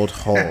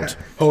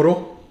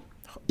 Hodl?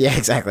 Yeah,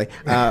 exactly.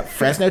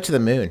 Fresno to the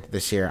moon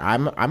this year.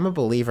 I'm a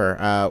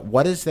believer.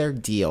 What is their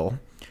deal?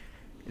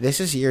 This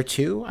is year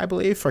 2, I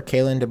believe, for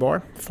Kalen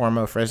DeBoer,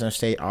 former Fresno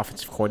State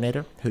offensive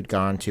coordinator, who'd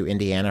gone to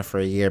Indiana for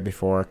a year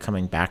before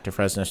coming back to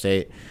Fresno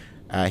State.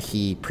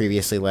 He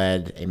previously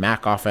led a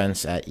MAC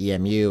offense at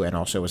EMU and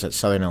also was at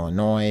Southern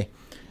Illinois.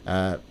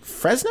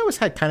 Fresno has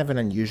had kind of an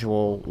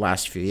unusual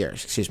last few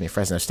years.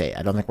 Fresno State.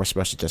 I don't think we're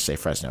supposed to just say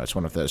Fresno. It's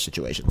one of those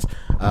situations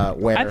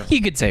where I think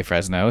you could say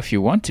Fresno if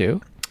you want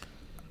to.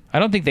 I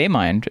don't think they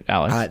mind,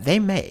 Alex. They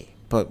may,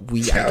 but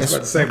we. Yeah, I was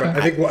about to say, but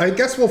I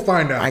guess we'll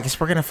find out. I guess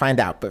we're going to find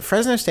out. But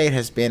Fresno State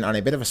has been on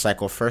a bit of a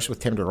cycle, first with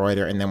Tim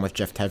DeRuyter and then with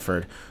Jeff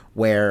Tedford,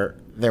 where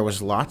there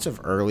was lots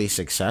of early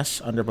success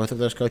under both of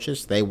those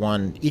coaches.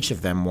 Each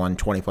of them won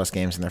 20-plus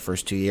games in their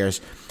first 2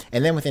 years.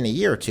 And then within a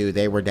year or two,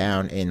 they were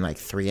down in like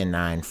 3-9,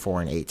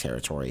 4-8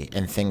 territory,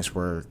 and things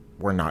were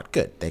not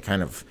good. They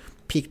kind of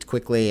peaked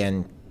quickly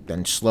and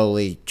then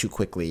slowly, too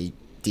quickly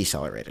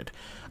decelerated.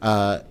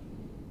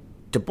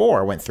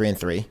 DeBoer went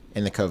 3-3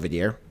 in the COVID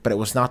year, but it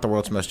was not the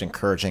world's most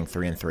encouraging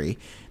 3-3.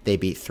 They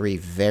beat 3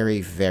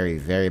 very, very,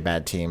 very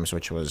bad teams,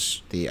 which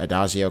was the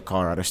Adazio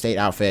Colorado State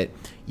outfit,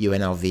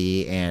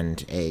 UNLV,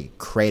 and a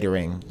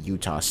cratering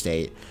Utah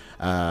State.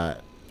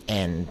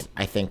 And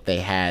I think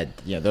they had,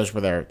 those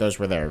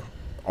were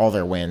all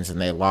their wins, and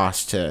they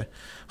lost to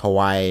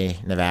Hawaii,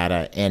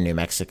 Nevada, and New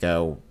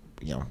Mexico.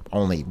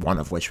 Only one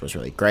of which was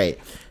really great.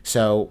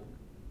 So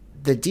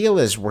the deal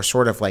is we're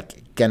sort of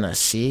like gonna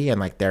see, and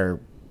like they're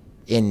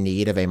in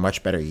need of a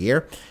much better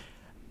year,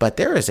 but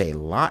there is a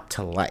lot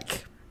to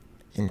like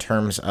in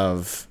terms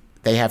of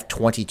they have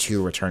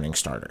 22 returning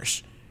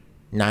starters,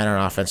 9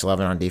 on offense,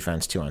 11 on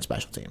defense, 2 on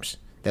special teams.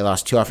 They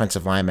lost 2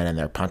 offensive linemen and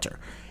their punter,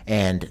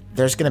 and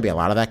there's going to be a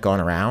lot of that going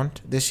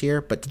around this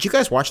year. But did you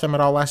guys watch them at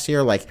all last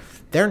year? Like,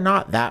 they're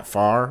not that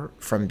far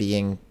from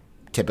being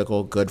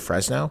typical good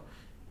Fresno,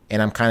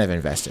 and I'm kind of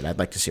invested. I'd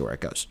like to see where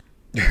it goes.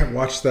 I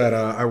watched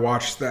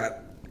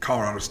that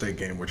Colorado State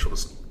game, which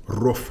was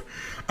rough.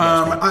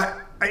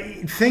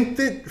 I think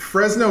that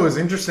Fresno is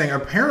interesting.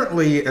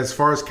 Apparently, as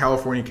far as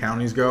California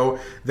counties go,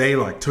 they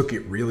took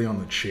it really on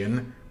the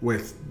chin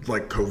with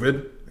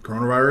COVID,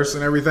 coronavirus,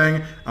 and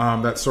everything.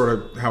 That's sort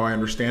of how I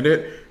understand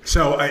it.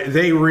 So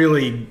they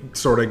really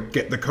sort of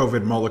get the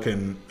COVID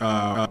mulligan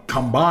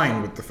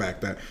combined with the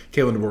fact that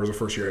Kalen DeBoer was a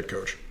first-year head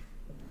coach.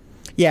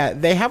 Yeah,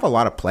 they have a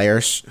lot of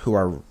players who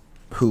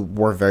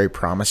were very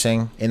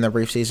promising in the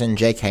brief season.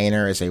 Jake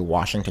Haener is a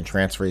Washington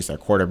transfer. He's their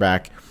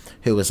quarterback,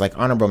 who was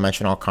honorable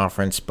mention all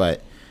conference,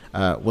 but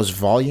was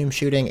volume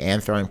shooting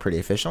and throwing pretty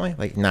efficiently,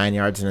 9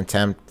 yards an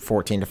attempt,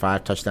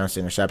 14-5 touchdowns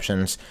to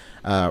interceptions.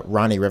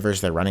 Ronnie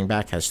Rivers, their running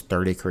back, has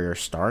 30 career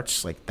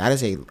starts. That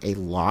is a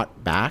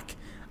lot back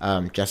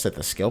just at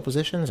the skill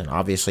positions, and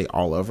obviously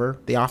all over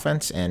the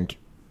offense, and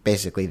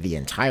basically the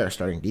entire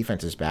starting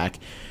defense is back.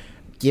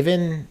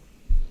 Given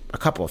a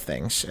couple of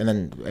things,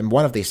 and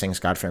one of these things,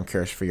 Godfrey, I'm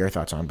curious for your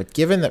thoughts on, but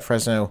given that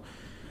Fresno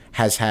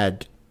has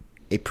had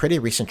a pretty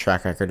recent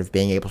track record of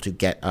being able to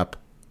get up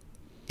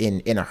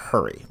in a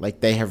hurry.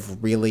 They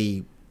have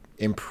really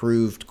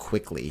improved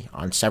quickly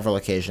on several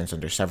occasions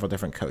under several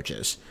different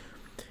coaches.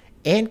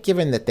 And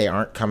given that they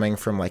aren't coming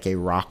from a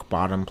rock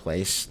bottom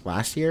place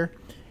last year,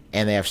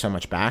 and they have so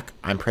much back,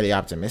 I'm pretty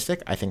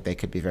optimistic. I think they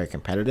could be very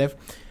competitive.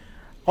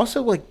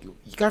 Also,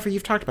 Godfrey,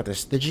 you've talked about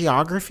this. The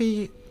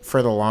geography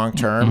for the long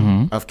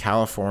term of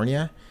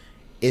California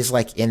is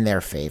in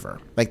their favor.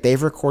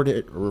 They've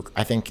recorded,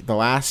 I think the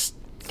last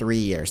 3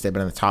 years, they've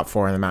been in the top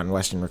 4 in the Mountain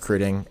West in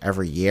recruiting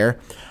every year.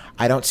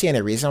 I don't see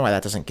any reason why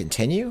that doesn't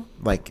continue.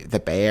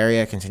 The Bay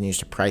Area continues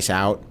to price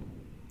out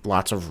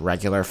lots of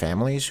regular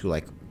families who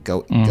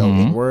go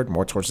inward,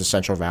 more towards the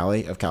Central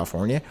Valley of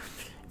California.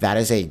 That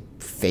is a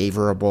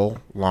favorable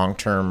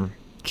long-term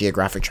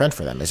geographic trend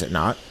for them, is it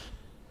not?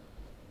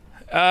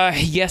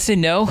 Yes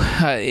and no.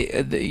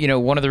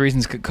 One of the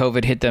reasons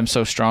COVID hit them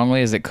so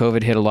strongly is that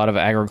COVID hit a lot of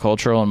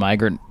agricultural and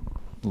migrant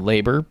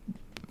labor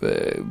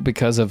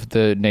because of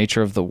the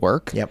nature of the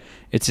work. Yep.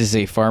 It's just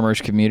a farmer's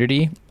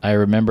community. I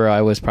remember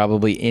I was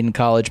probably in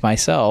college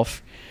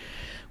myself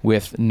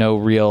with no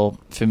real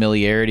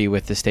familiarity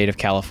with the state of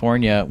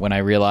California when I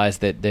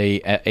realized that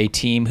a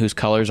team whose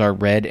colors are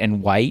red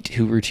and white,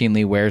 who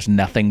routinely wears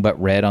nothing but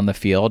red on the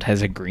field,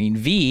 has a green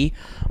V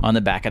on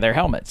the back of their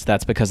helmets.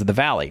 That's because of the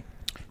Valley.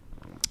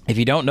 If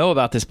you don't know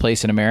about this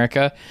place in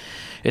America,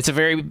 it's a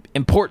very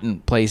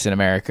important place in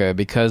America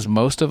because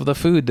most of the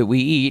food that we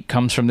eat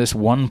comes from this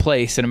one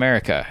place in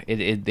America.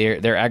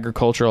 Their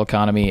agricultural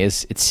economy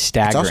it's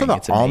staggering. It's also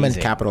the almond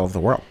amazing. capital of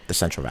the world, the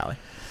Central Valley.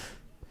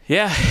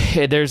 Yeah,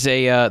 there's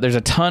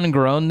a ton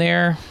grown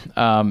there.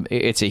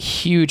 It's a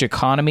huge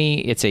economy.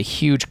 It's a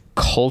huge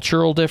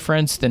cultural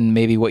difference than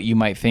maybe what you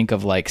might think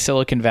of like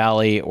Silicon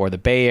Valley or the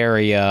Bay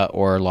Area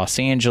or Los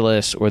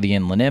Angeles or the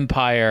Inland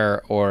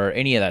Empire or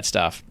any of that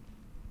stuff.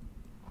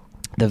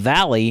 The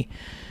Valley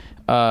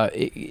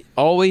it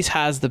always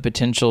has the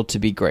potential to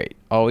be great,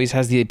 always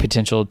has the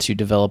potential to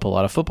develop a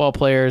lot of football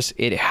players.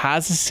 It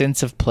has a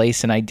sense of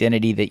place and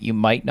identity that you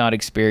might not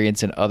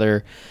experience in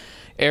other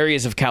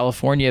areas of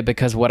California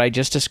because what I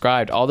just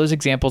described, all those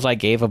examples I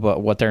gave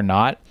about what they're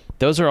not,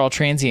 those are all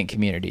transient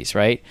communities,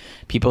 right?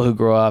 People who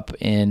grew up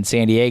in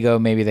San Diego,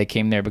 maybe they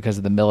came there because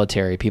of the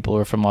military. People who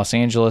are from Los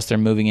Angeles, they're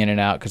moving in and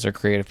out because they're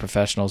creative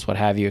professionals, what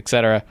have you,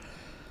 etc.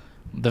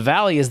 The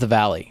Valley is the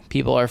Valley.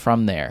 People are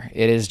from there.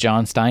 It is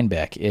John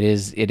Steinbeck.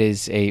 It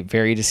is a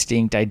very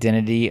distinct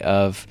identity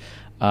of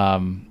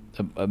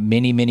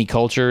many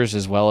cultures,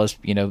 as well as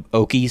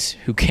Okies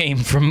who came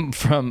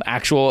from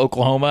actual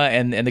Oklahoma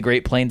and the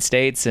Great Plains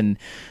states and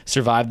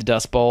survived the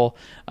Dust Bowl.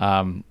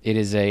 It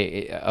is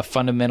a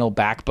fundamental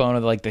backbone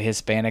of like the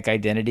Hispanic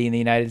identity in the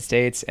United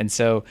States. And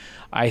so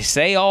I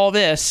say all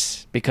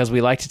this because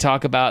we like to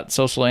talk about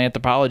social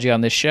anthropology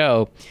on this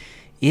show.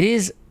 It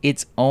is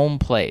its own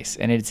place,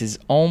 and it's its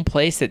own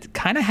place that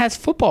kind of has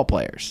football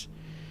players.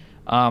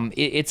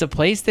 It's a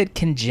place that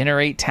can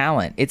generate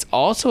talent. It's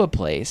also a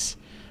place,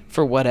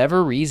 for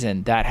whatever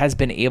reason, that has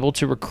been able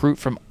to recruit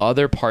from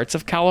other parts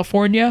of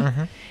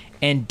California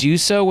and do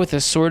so with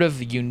a sort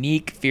of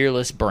unique,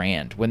 fearless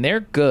brand. When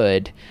they're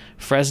good,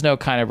 Fresno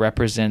kind of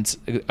represents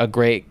a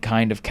great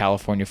kind of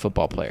California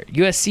football player.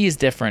 USC is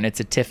different.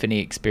 It's a Tiffany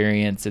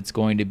experience. It's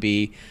going to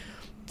be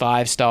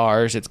 5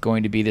 stars. It's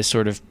going to be this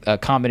sort of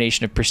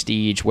combination of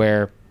prestige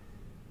where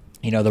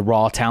the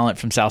raw talent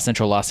from South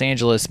Central Los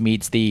Angeles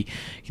meets the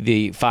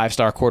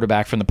 5-star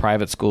quarterback from the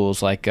private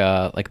schools like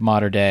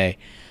Mater Dei.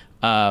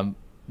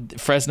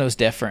 Fresno's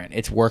different.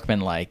 It's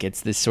workmanlike.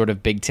 It's this sort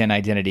of Big Ten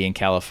identity in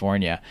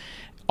California.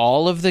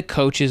 All of the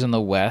coaches on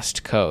the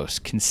West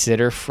Coast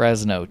consider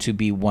Fresno to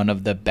be one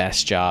of the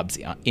best jobs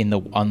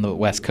on the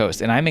West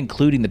Coast, and I'm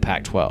including the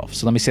Pac-12.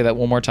 So let me say that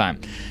one more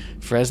time.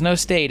 Fresno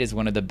State is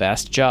one of the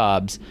best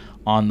jobs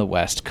on the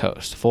West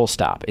Coast, full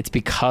stop. It's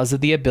because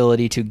of the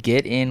ability to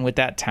get in with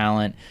that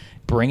talent,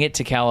 bring it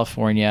to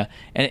California,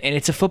 and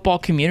it's a football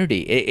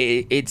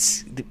community.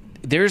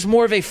 There's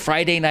more of a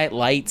Friday Night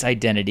Lights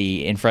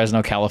identity in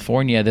Fresno,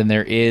 California than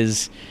there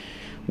is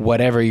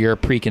whatever your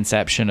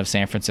preconception of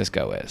San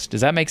Francisco is.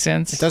 Does that make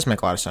sense? It does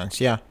make a lot of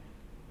sense, yeah.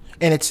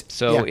 And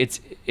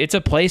it's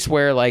a place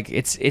where like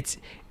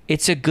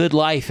it's a good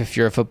life if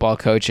you're a football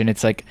coach, and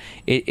it's like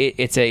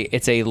it's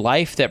a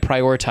life that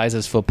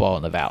prioritizes football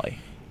in the Valley.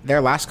 Their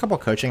last couple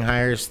coaching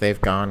hires, they've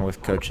gone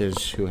with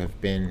coaches who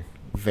have been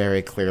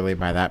very clearly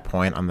by that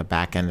point on the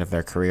back end of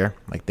their career.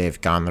 Like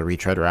they've gone the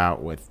retread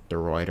route with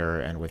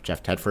DeRuyter and with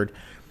Jeff Tedford.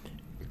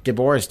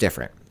 DeBoer is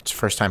different. It's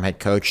first-time head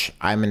coach.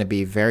 I'm going to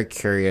be very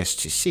curious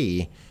to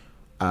see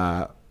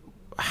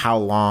how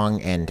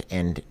long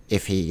and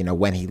if he,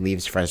 when he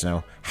leaves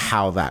Fresno,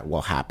 how that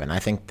will happen. I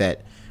think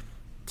that,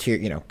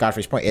 to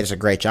Godfrey's point, it is a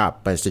great job,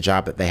 but it's a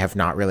job that they have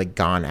not really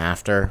gone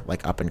after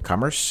like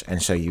up-and-comers,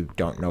 and so you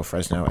don't know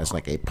Fresno as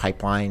like a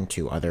pipeline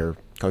to other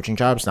coaching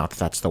jobs. Not that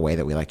that's the way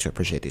that we like to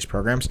appreciate these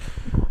programs,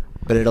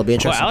 but it'll be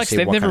interesting Alex, to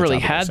see what kind of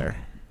job it is there.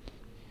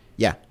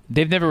 Yeah.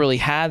 They've never really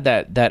had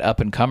that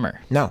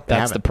up-and-comer. No,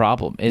 that's the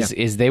problem.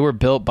 Is they were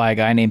built by a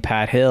guy named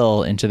Pat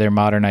Hill into their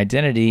modern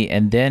identity,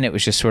 and then it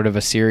was just sort of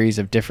a series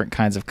of different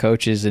kinds of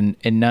coaches, and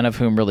none of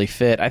whom really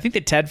fit. I think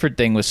the Tedford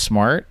thing was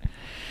smart.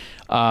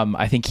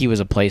 I think he was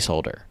a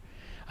placeholder.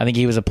 I think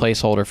he was a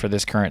placeholder for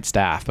this current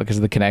staff because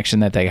of the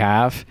connection that they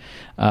have.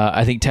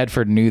 I think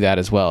Tedford knew that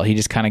as well. He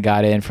just kind of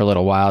got in for a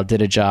little while,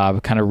 did a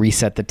job, kind of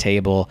reset the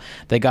table.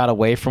 They got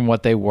away from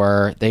what they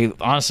were. They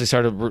honestly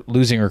started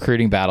losing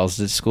recruiting battles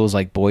at schools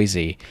like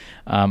Boise,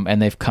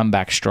 and they've come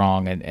back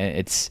strong.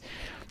 And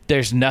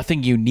there's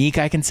nothing unique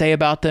I can say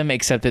about them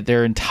except that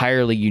they're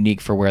entirely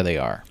unique for where they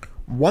are.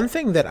 One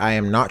thing that I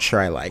am not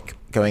sure I like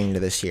going into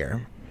this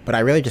year, but I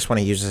really just want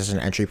to use this as an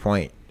entry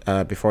point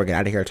before we get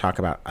out of here, talk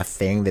about a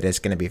thing that is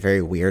going to be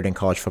very weird in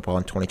college football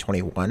in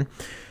 2021.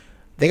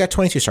 They got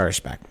 22 starters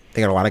back.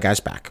 They got a lot of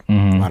guys back,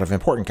 a lot of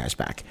important guys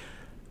back.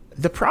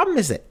 The problem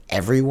is that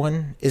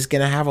everyone is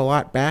going to have a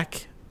lot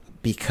back,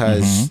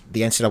 because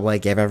the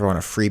NCAA gave everyone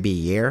a freebie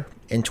year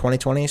in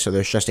 2020. So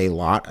there's just a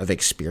lot of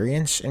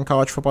experience in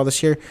college football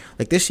this year.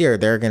 Like this year,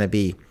 there are going to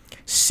be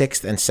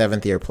 6th and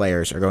 7th year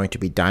players are going to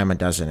be dime a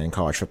dozen in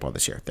college football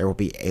this year. There will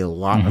be a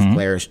lot of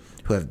players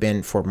who have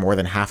been for more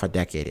than half a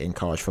decade in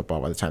college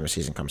football by the time the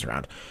season comes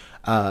around.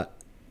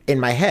 In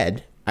my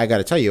head, I got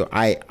to tell you,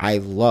 I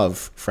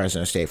love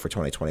Fresno State for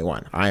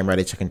 2021. I am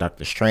ready to conduct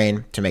this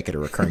train, to make it a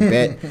recurring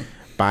bit,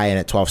 buy in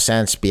at 12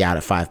 cents, be out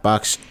at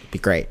 $5, be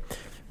great.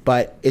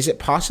 But is it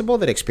possible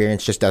that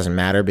experience just doesn't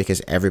matter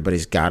because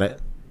everybody's got it,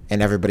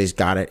 and everybody's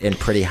got it in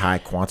pretty high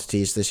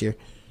quantities this year?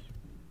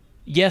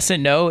 Yes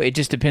and no. It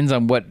just depends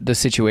on what the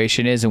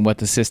situation is and what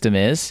the system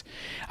is.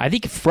 I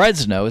think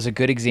Fresno is a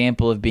good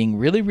example of being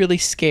really, really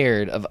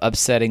scared of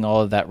upsetting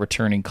all of that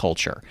returning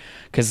culture.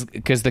 Because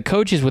the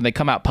coaches, when they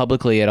come out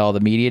publicly at all the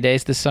media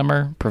days this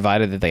summer,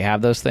 provided that they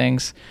have those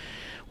things,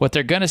 what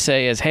they're going to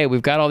say is, hey,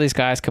 we've got all these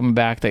guys coming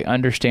back. They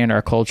understand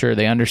our culture.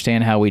 They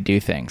understand how we do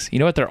things. You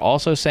know what they're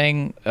also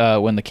saying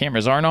when the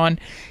cameras aren't on?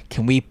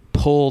 Can we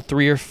pull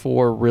 3 or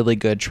 4 really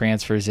good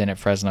transfers in at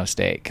Fresno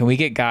State? Can we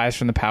get guys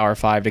from the Power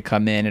 5 to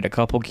come in at a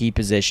couple key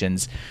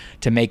positions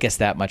to make us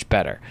that much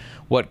better?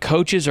 What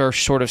coaches are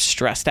sort of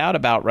stressed out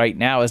about right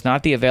now is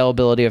not the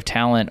availability of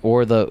talent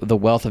or the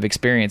wealth of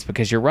experience,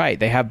 because you're right.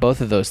 They have both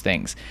of those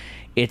things.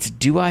 It's,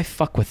 do I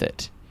fuck with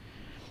it?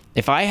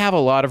 If I have a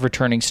lot of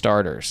returning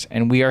starters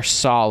and we are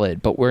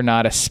solid, but we're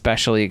not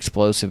especially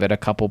explosive at a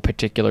couple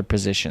particular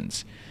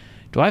positions,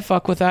 do I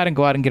fuck with that and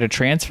go out and get a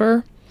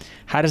transfer?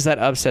 How does that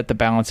upset the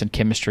balance and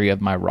chemistry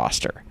of my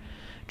roster?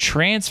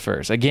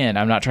 Transfers, again,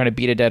 I'm not trying to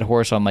beat a dead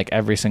horse on like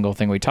every single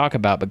thing we talk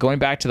about, but going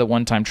back to the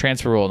one-time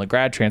transfer rule and the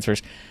grad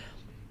transfers,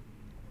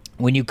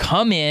 when you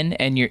come in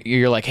and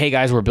you're like, hey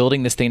guys, we're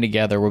building this thing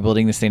together,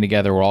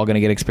 we're all going to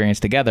get experience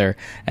together,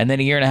 and then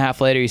a year and a half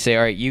later you say,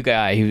 all right, you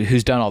guy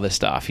who's done all this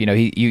stuff,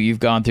 you've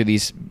gone through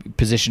these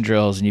position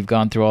drills and you've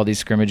gone through all these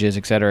scrimmages,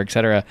 et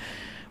cetera,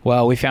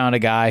 well, we found a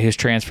guy who's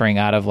transferring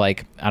out of,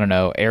 like, I don't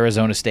know,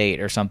 Arizona State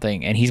or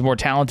something, and he's more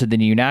talented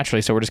than you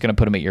naturally, so we're just going to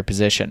put him at your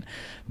position.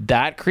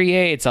 That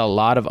creates a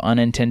lot of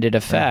unintended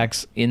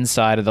effects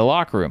inside of the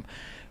locker room.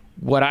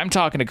 What I'm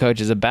talking to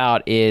coaches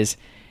about is,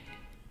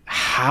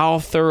 how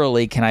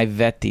thoroughly can I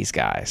vet these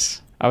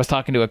guys? I was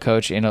talking to a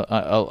coach, in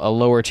a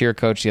lower tier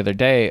coach the other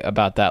day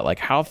about that. Like,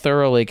 how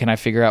thoroughly can I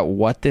figure out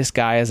what this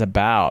guy is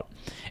about?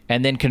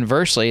 And then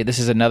conversely, this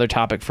is another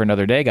topic for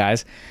another day,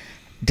 guys.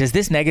 Does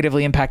this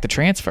negatively impact the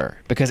transfer?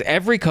 Because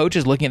every coach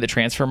is looking at the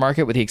transfer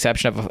market, with the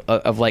exception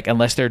of like,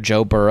 unless they're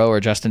Joe Burrow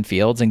or Justin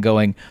Fields, and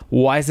going,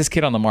 why is this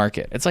kid on the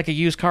market? It's like a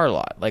used car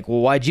lot. Like, well,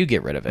 why'd you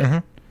get rid of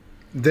it?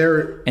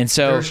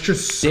 There's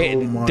just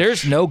so much.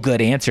 There's no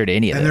good answer to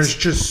any of this. And there's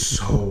just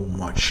so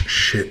much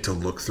shit to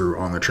look through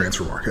on the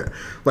transfer market.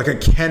 Like, I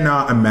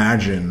cannot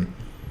imagine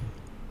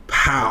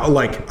how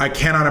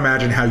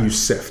you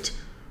sift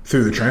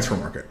through the transfer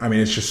market. I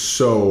mean, it's just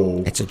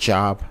so... It's a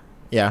job.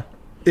 Yeah.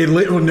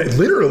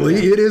 Literally,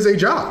 it is a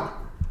job.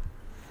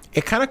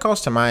 It kind of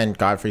calls to mind,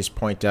 Godfrey's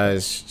point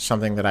does,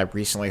 something that I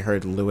recently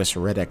heard Louis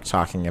Riddick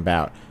talking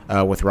about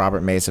with Robert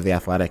Mays of The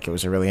Athletic. It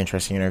was a really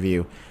interesting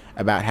interview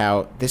about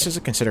how this is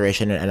a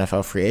consideration in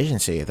NFL free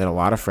agency, that a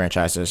lot of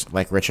franchises,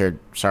 like your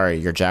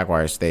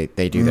Jaguars, they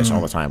do this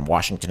all the time.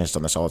 Washington has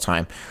done this all the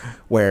time,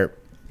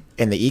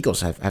 and the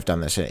Eagles have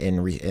done this I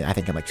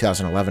think in like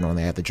 2011 when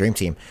they had the Dream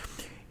Team.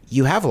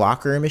 You have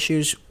locker room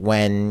issues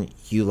when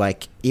you,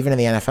 like, even in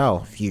the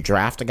NFL, if you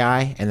draft a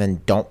guy and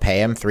then don't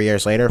pay him 3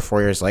 years later, 4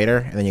 years later,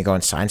 and then you go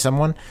and sign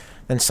someone,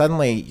 then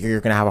suddenly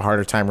you're going to have a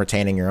harder time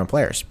retaining your own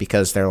players,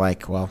 because they're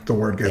like, well, the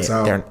word gets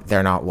out.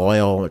 They're not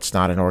loyal. It's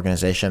not an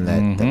organization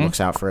that looks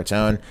out for its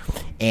own.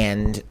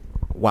 And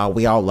while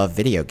we all love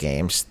video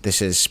games,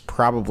 this is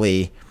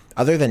probably,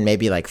 other than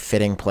maybe like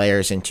fitting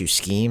players into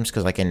schemes,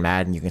 because like in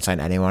Madden, you can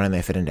sign anyone and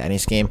they fit into any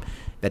scheme.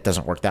 That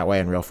doesn't work that way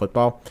in real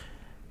football.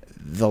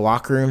 The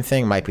locker room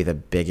thing might be the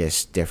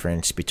biggest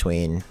difference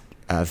between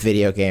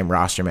video game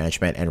roster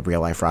management and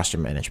real life roster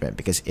management,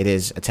 because it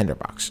is a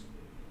tinderbox.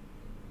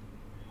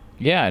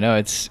 Yeah, no,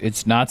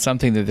 it's not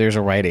something that there's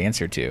a right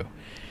answer to,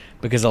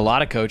 because a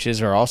lot of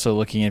coaches are also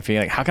looking and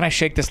feeling like, how can I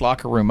shake this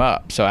locker room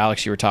up? So,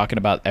 Alex, you were talking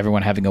about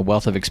everyone having a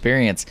wealth of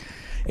experience.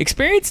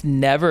 Experience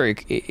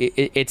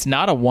it's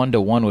not a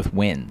one-to-one with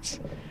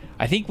wins.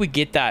 I think we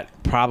get that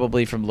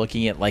probably from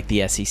looking at like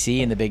the SEC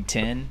and the Big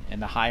Ten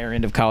and the higher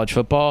end of college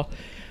football.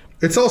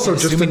 It's also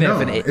just a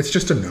known. It's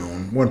just a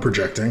known when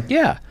projecting.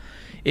 Yeah.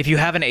 If you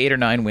have an 8 or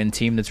 9 win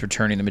team that's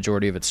returning the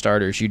majority of its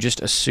starters, you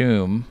just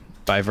assume,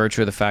 by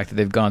virtue of the fact that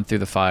they've gone through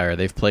the fire,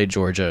 they've played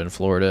Georgia and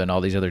Florida and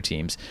all these other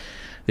teams,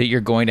 that you're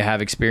going to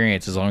have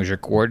experience as long as your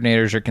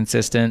coordinators are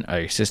consistent,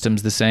 your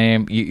system's the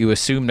same. You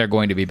assume they're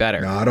going to be better.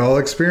 Not all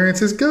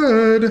experience is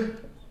good.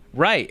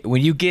 Right.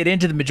 When you get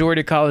into the majority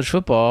of college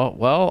football,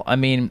 well, I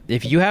mean,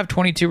 if you have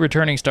 22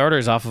 returning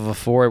starters off of a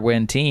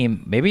 4-win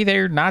team, maybe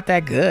they're not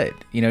that good.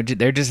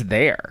 They're just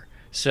there.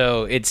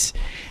 So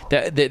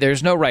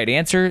there's no right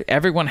answer.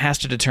 Everyone has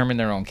to determine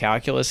their own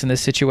calculus in this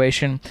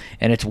situation,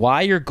 and it's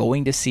why you're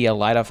going to see a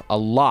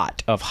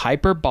lot of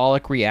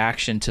hyperbolic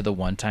reaction to the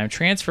one-time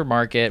transfer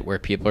market, where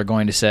people are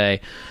going to say,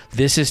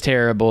 "This is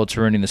terrible. It's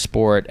ruining the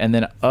sport," and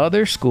then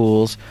other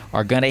schools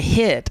are going to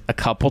hit a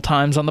couple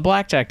times on the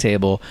blackjack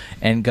table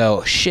and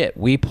go, "Shit,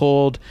 we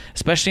pulled,"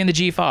 especially in the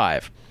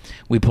G5.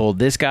 We pulled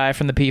this guy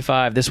from the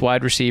P5, this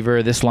wide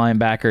receiver, this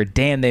linebacker.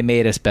 Damn, they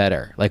made us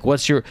better. Like,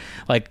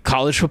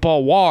 college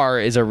football WAR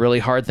is a really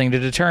hard thing to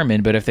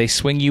determine, but if they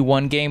swing you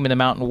one game in the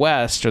Mountain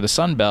West or the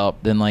Sun Belt,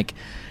 then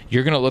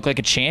you're going to look like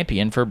a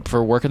champion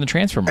for working the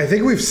transfer market. I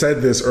think we've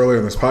said this earlier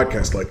in this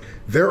podcast.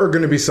 There are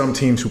going to be some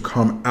teams who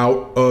come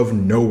out of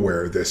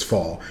nowhere this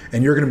fall,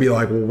 and you're going to be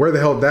like, well, where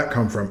the hell did that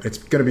come from? It's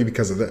going to be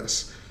because of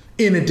this,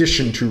 in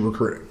addition to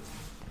recruiting.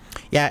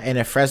 Yeah, and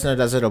if Fresno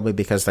does it, it'll be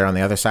because they're on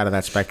the other side of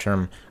that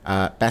spectrum.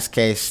 Best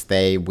case,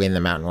 they win the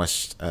Mountain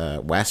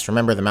West.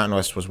 Remember, the Mountain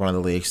West was one of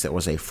the leagues that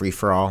was a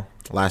free-for-all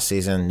last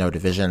season. No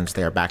divisions.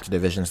 They are back to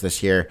divisions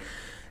this year.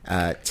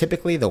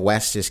 Typically, the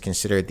West is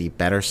considered the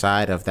better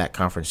side of that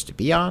conference to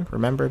be on,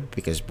 remember,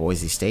 because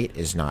Boise State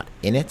is not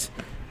in it.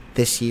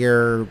 This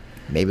year,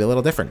 maybe a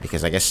little different,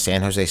 because I guess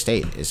San Jose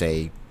State is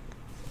a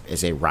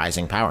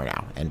rising power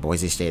now, and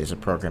Boise State is a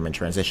program in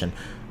transition.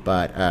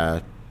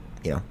 But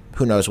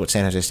who knows what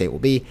San Jose State will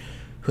be?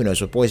 Who knows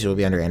what Boise will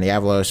be under Andy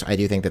Avalos? I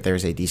do think that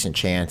there's a decent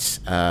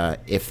chance,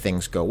 if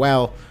things go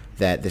well,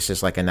 that this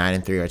is like a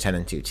 9-3 or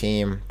 10-2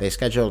 team. They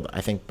scheduled, I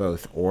think,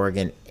 both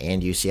Oregon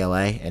and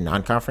UCLA in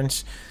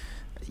non-conference.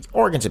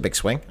 Oregon's a big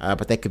swing,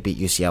 but they could beat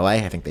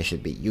UCLA. I think they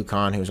should beat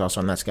UConn, who's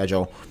also on that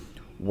schedule.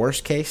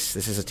 Worst case,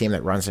 this is a team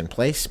that runs in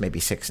place,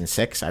 maybe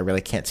 6-6. I really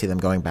can't see them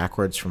going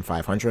backwards from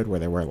 500, where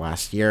they were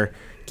last year,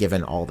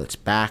 given all that's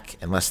back,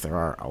 unless there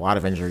are a lot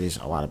of injuries,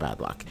 a lot of bad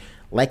luck.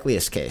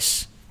 Likeliest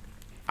case,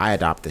 I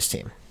adopt this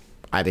team.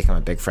 I become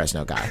a big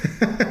Fresno guy.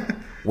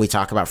 We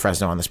talk about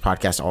Fresno on this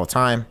podcast all the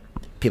time.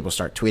 People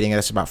start tweeting at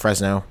us about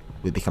Fresno.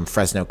 We become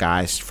Fresno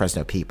guys,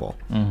 Fresno people.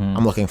 Mm-hmm.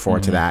 I'm looking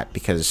forward to that,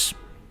 because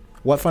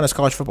what fun is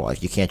college football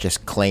if you can't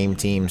just claim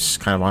teams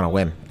kind of on a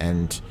whim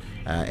and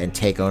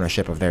take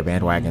ownership of their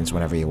bandwagons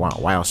whenever you want?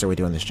 Why else are we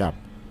doing this job?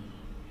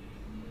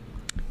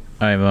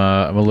 I'm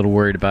a little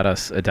worried about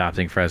us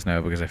adopting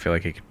Fresno, because I feel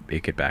like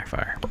it could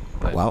backfire.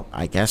 But well,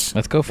 I guess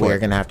let's go for it. We're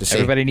going to have to see.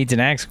 Everybody needs an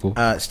ag school.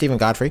 Stephen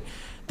Godfrey,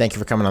 thank you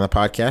for coming on the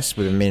podcast.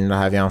 We've been meaning to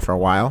have you on for a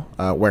while.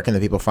 Where can the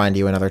people find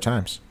you in other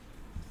times?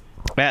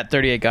 At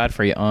 38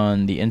 Godfrey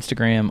on the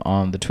Instagram,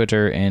 on the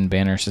Twitter, and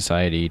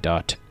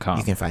bannersociety.com.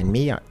 You can find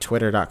me at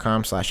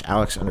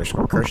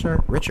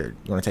twitter.com/Alex_Kirshner. Richard,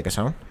 you want to take us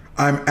home?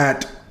 I'm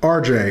at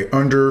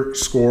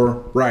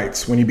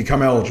RJ_Wrights. When you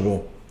become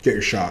eligible, get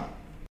your shot.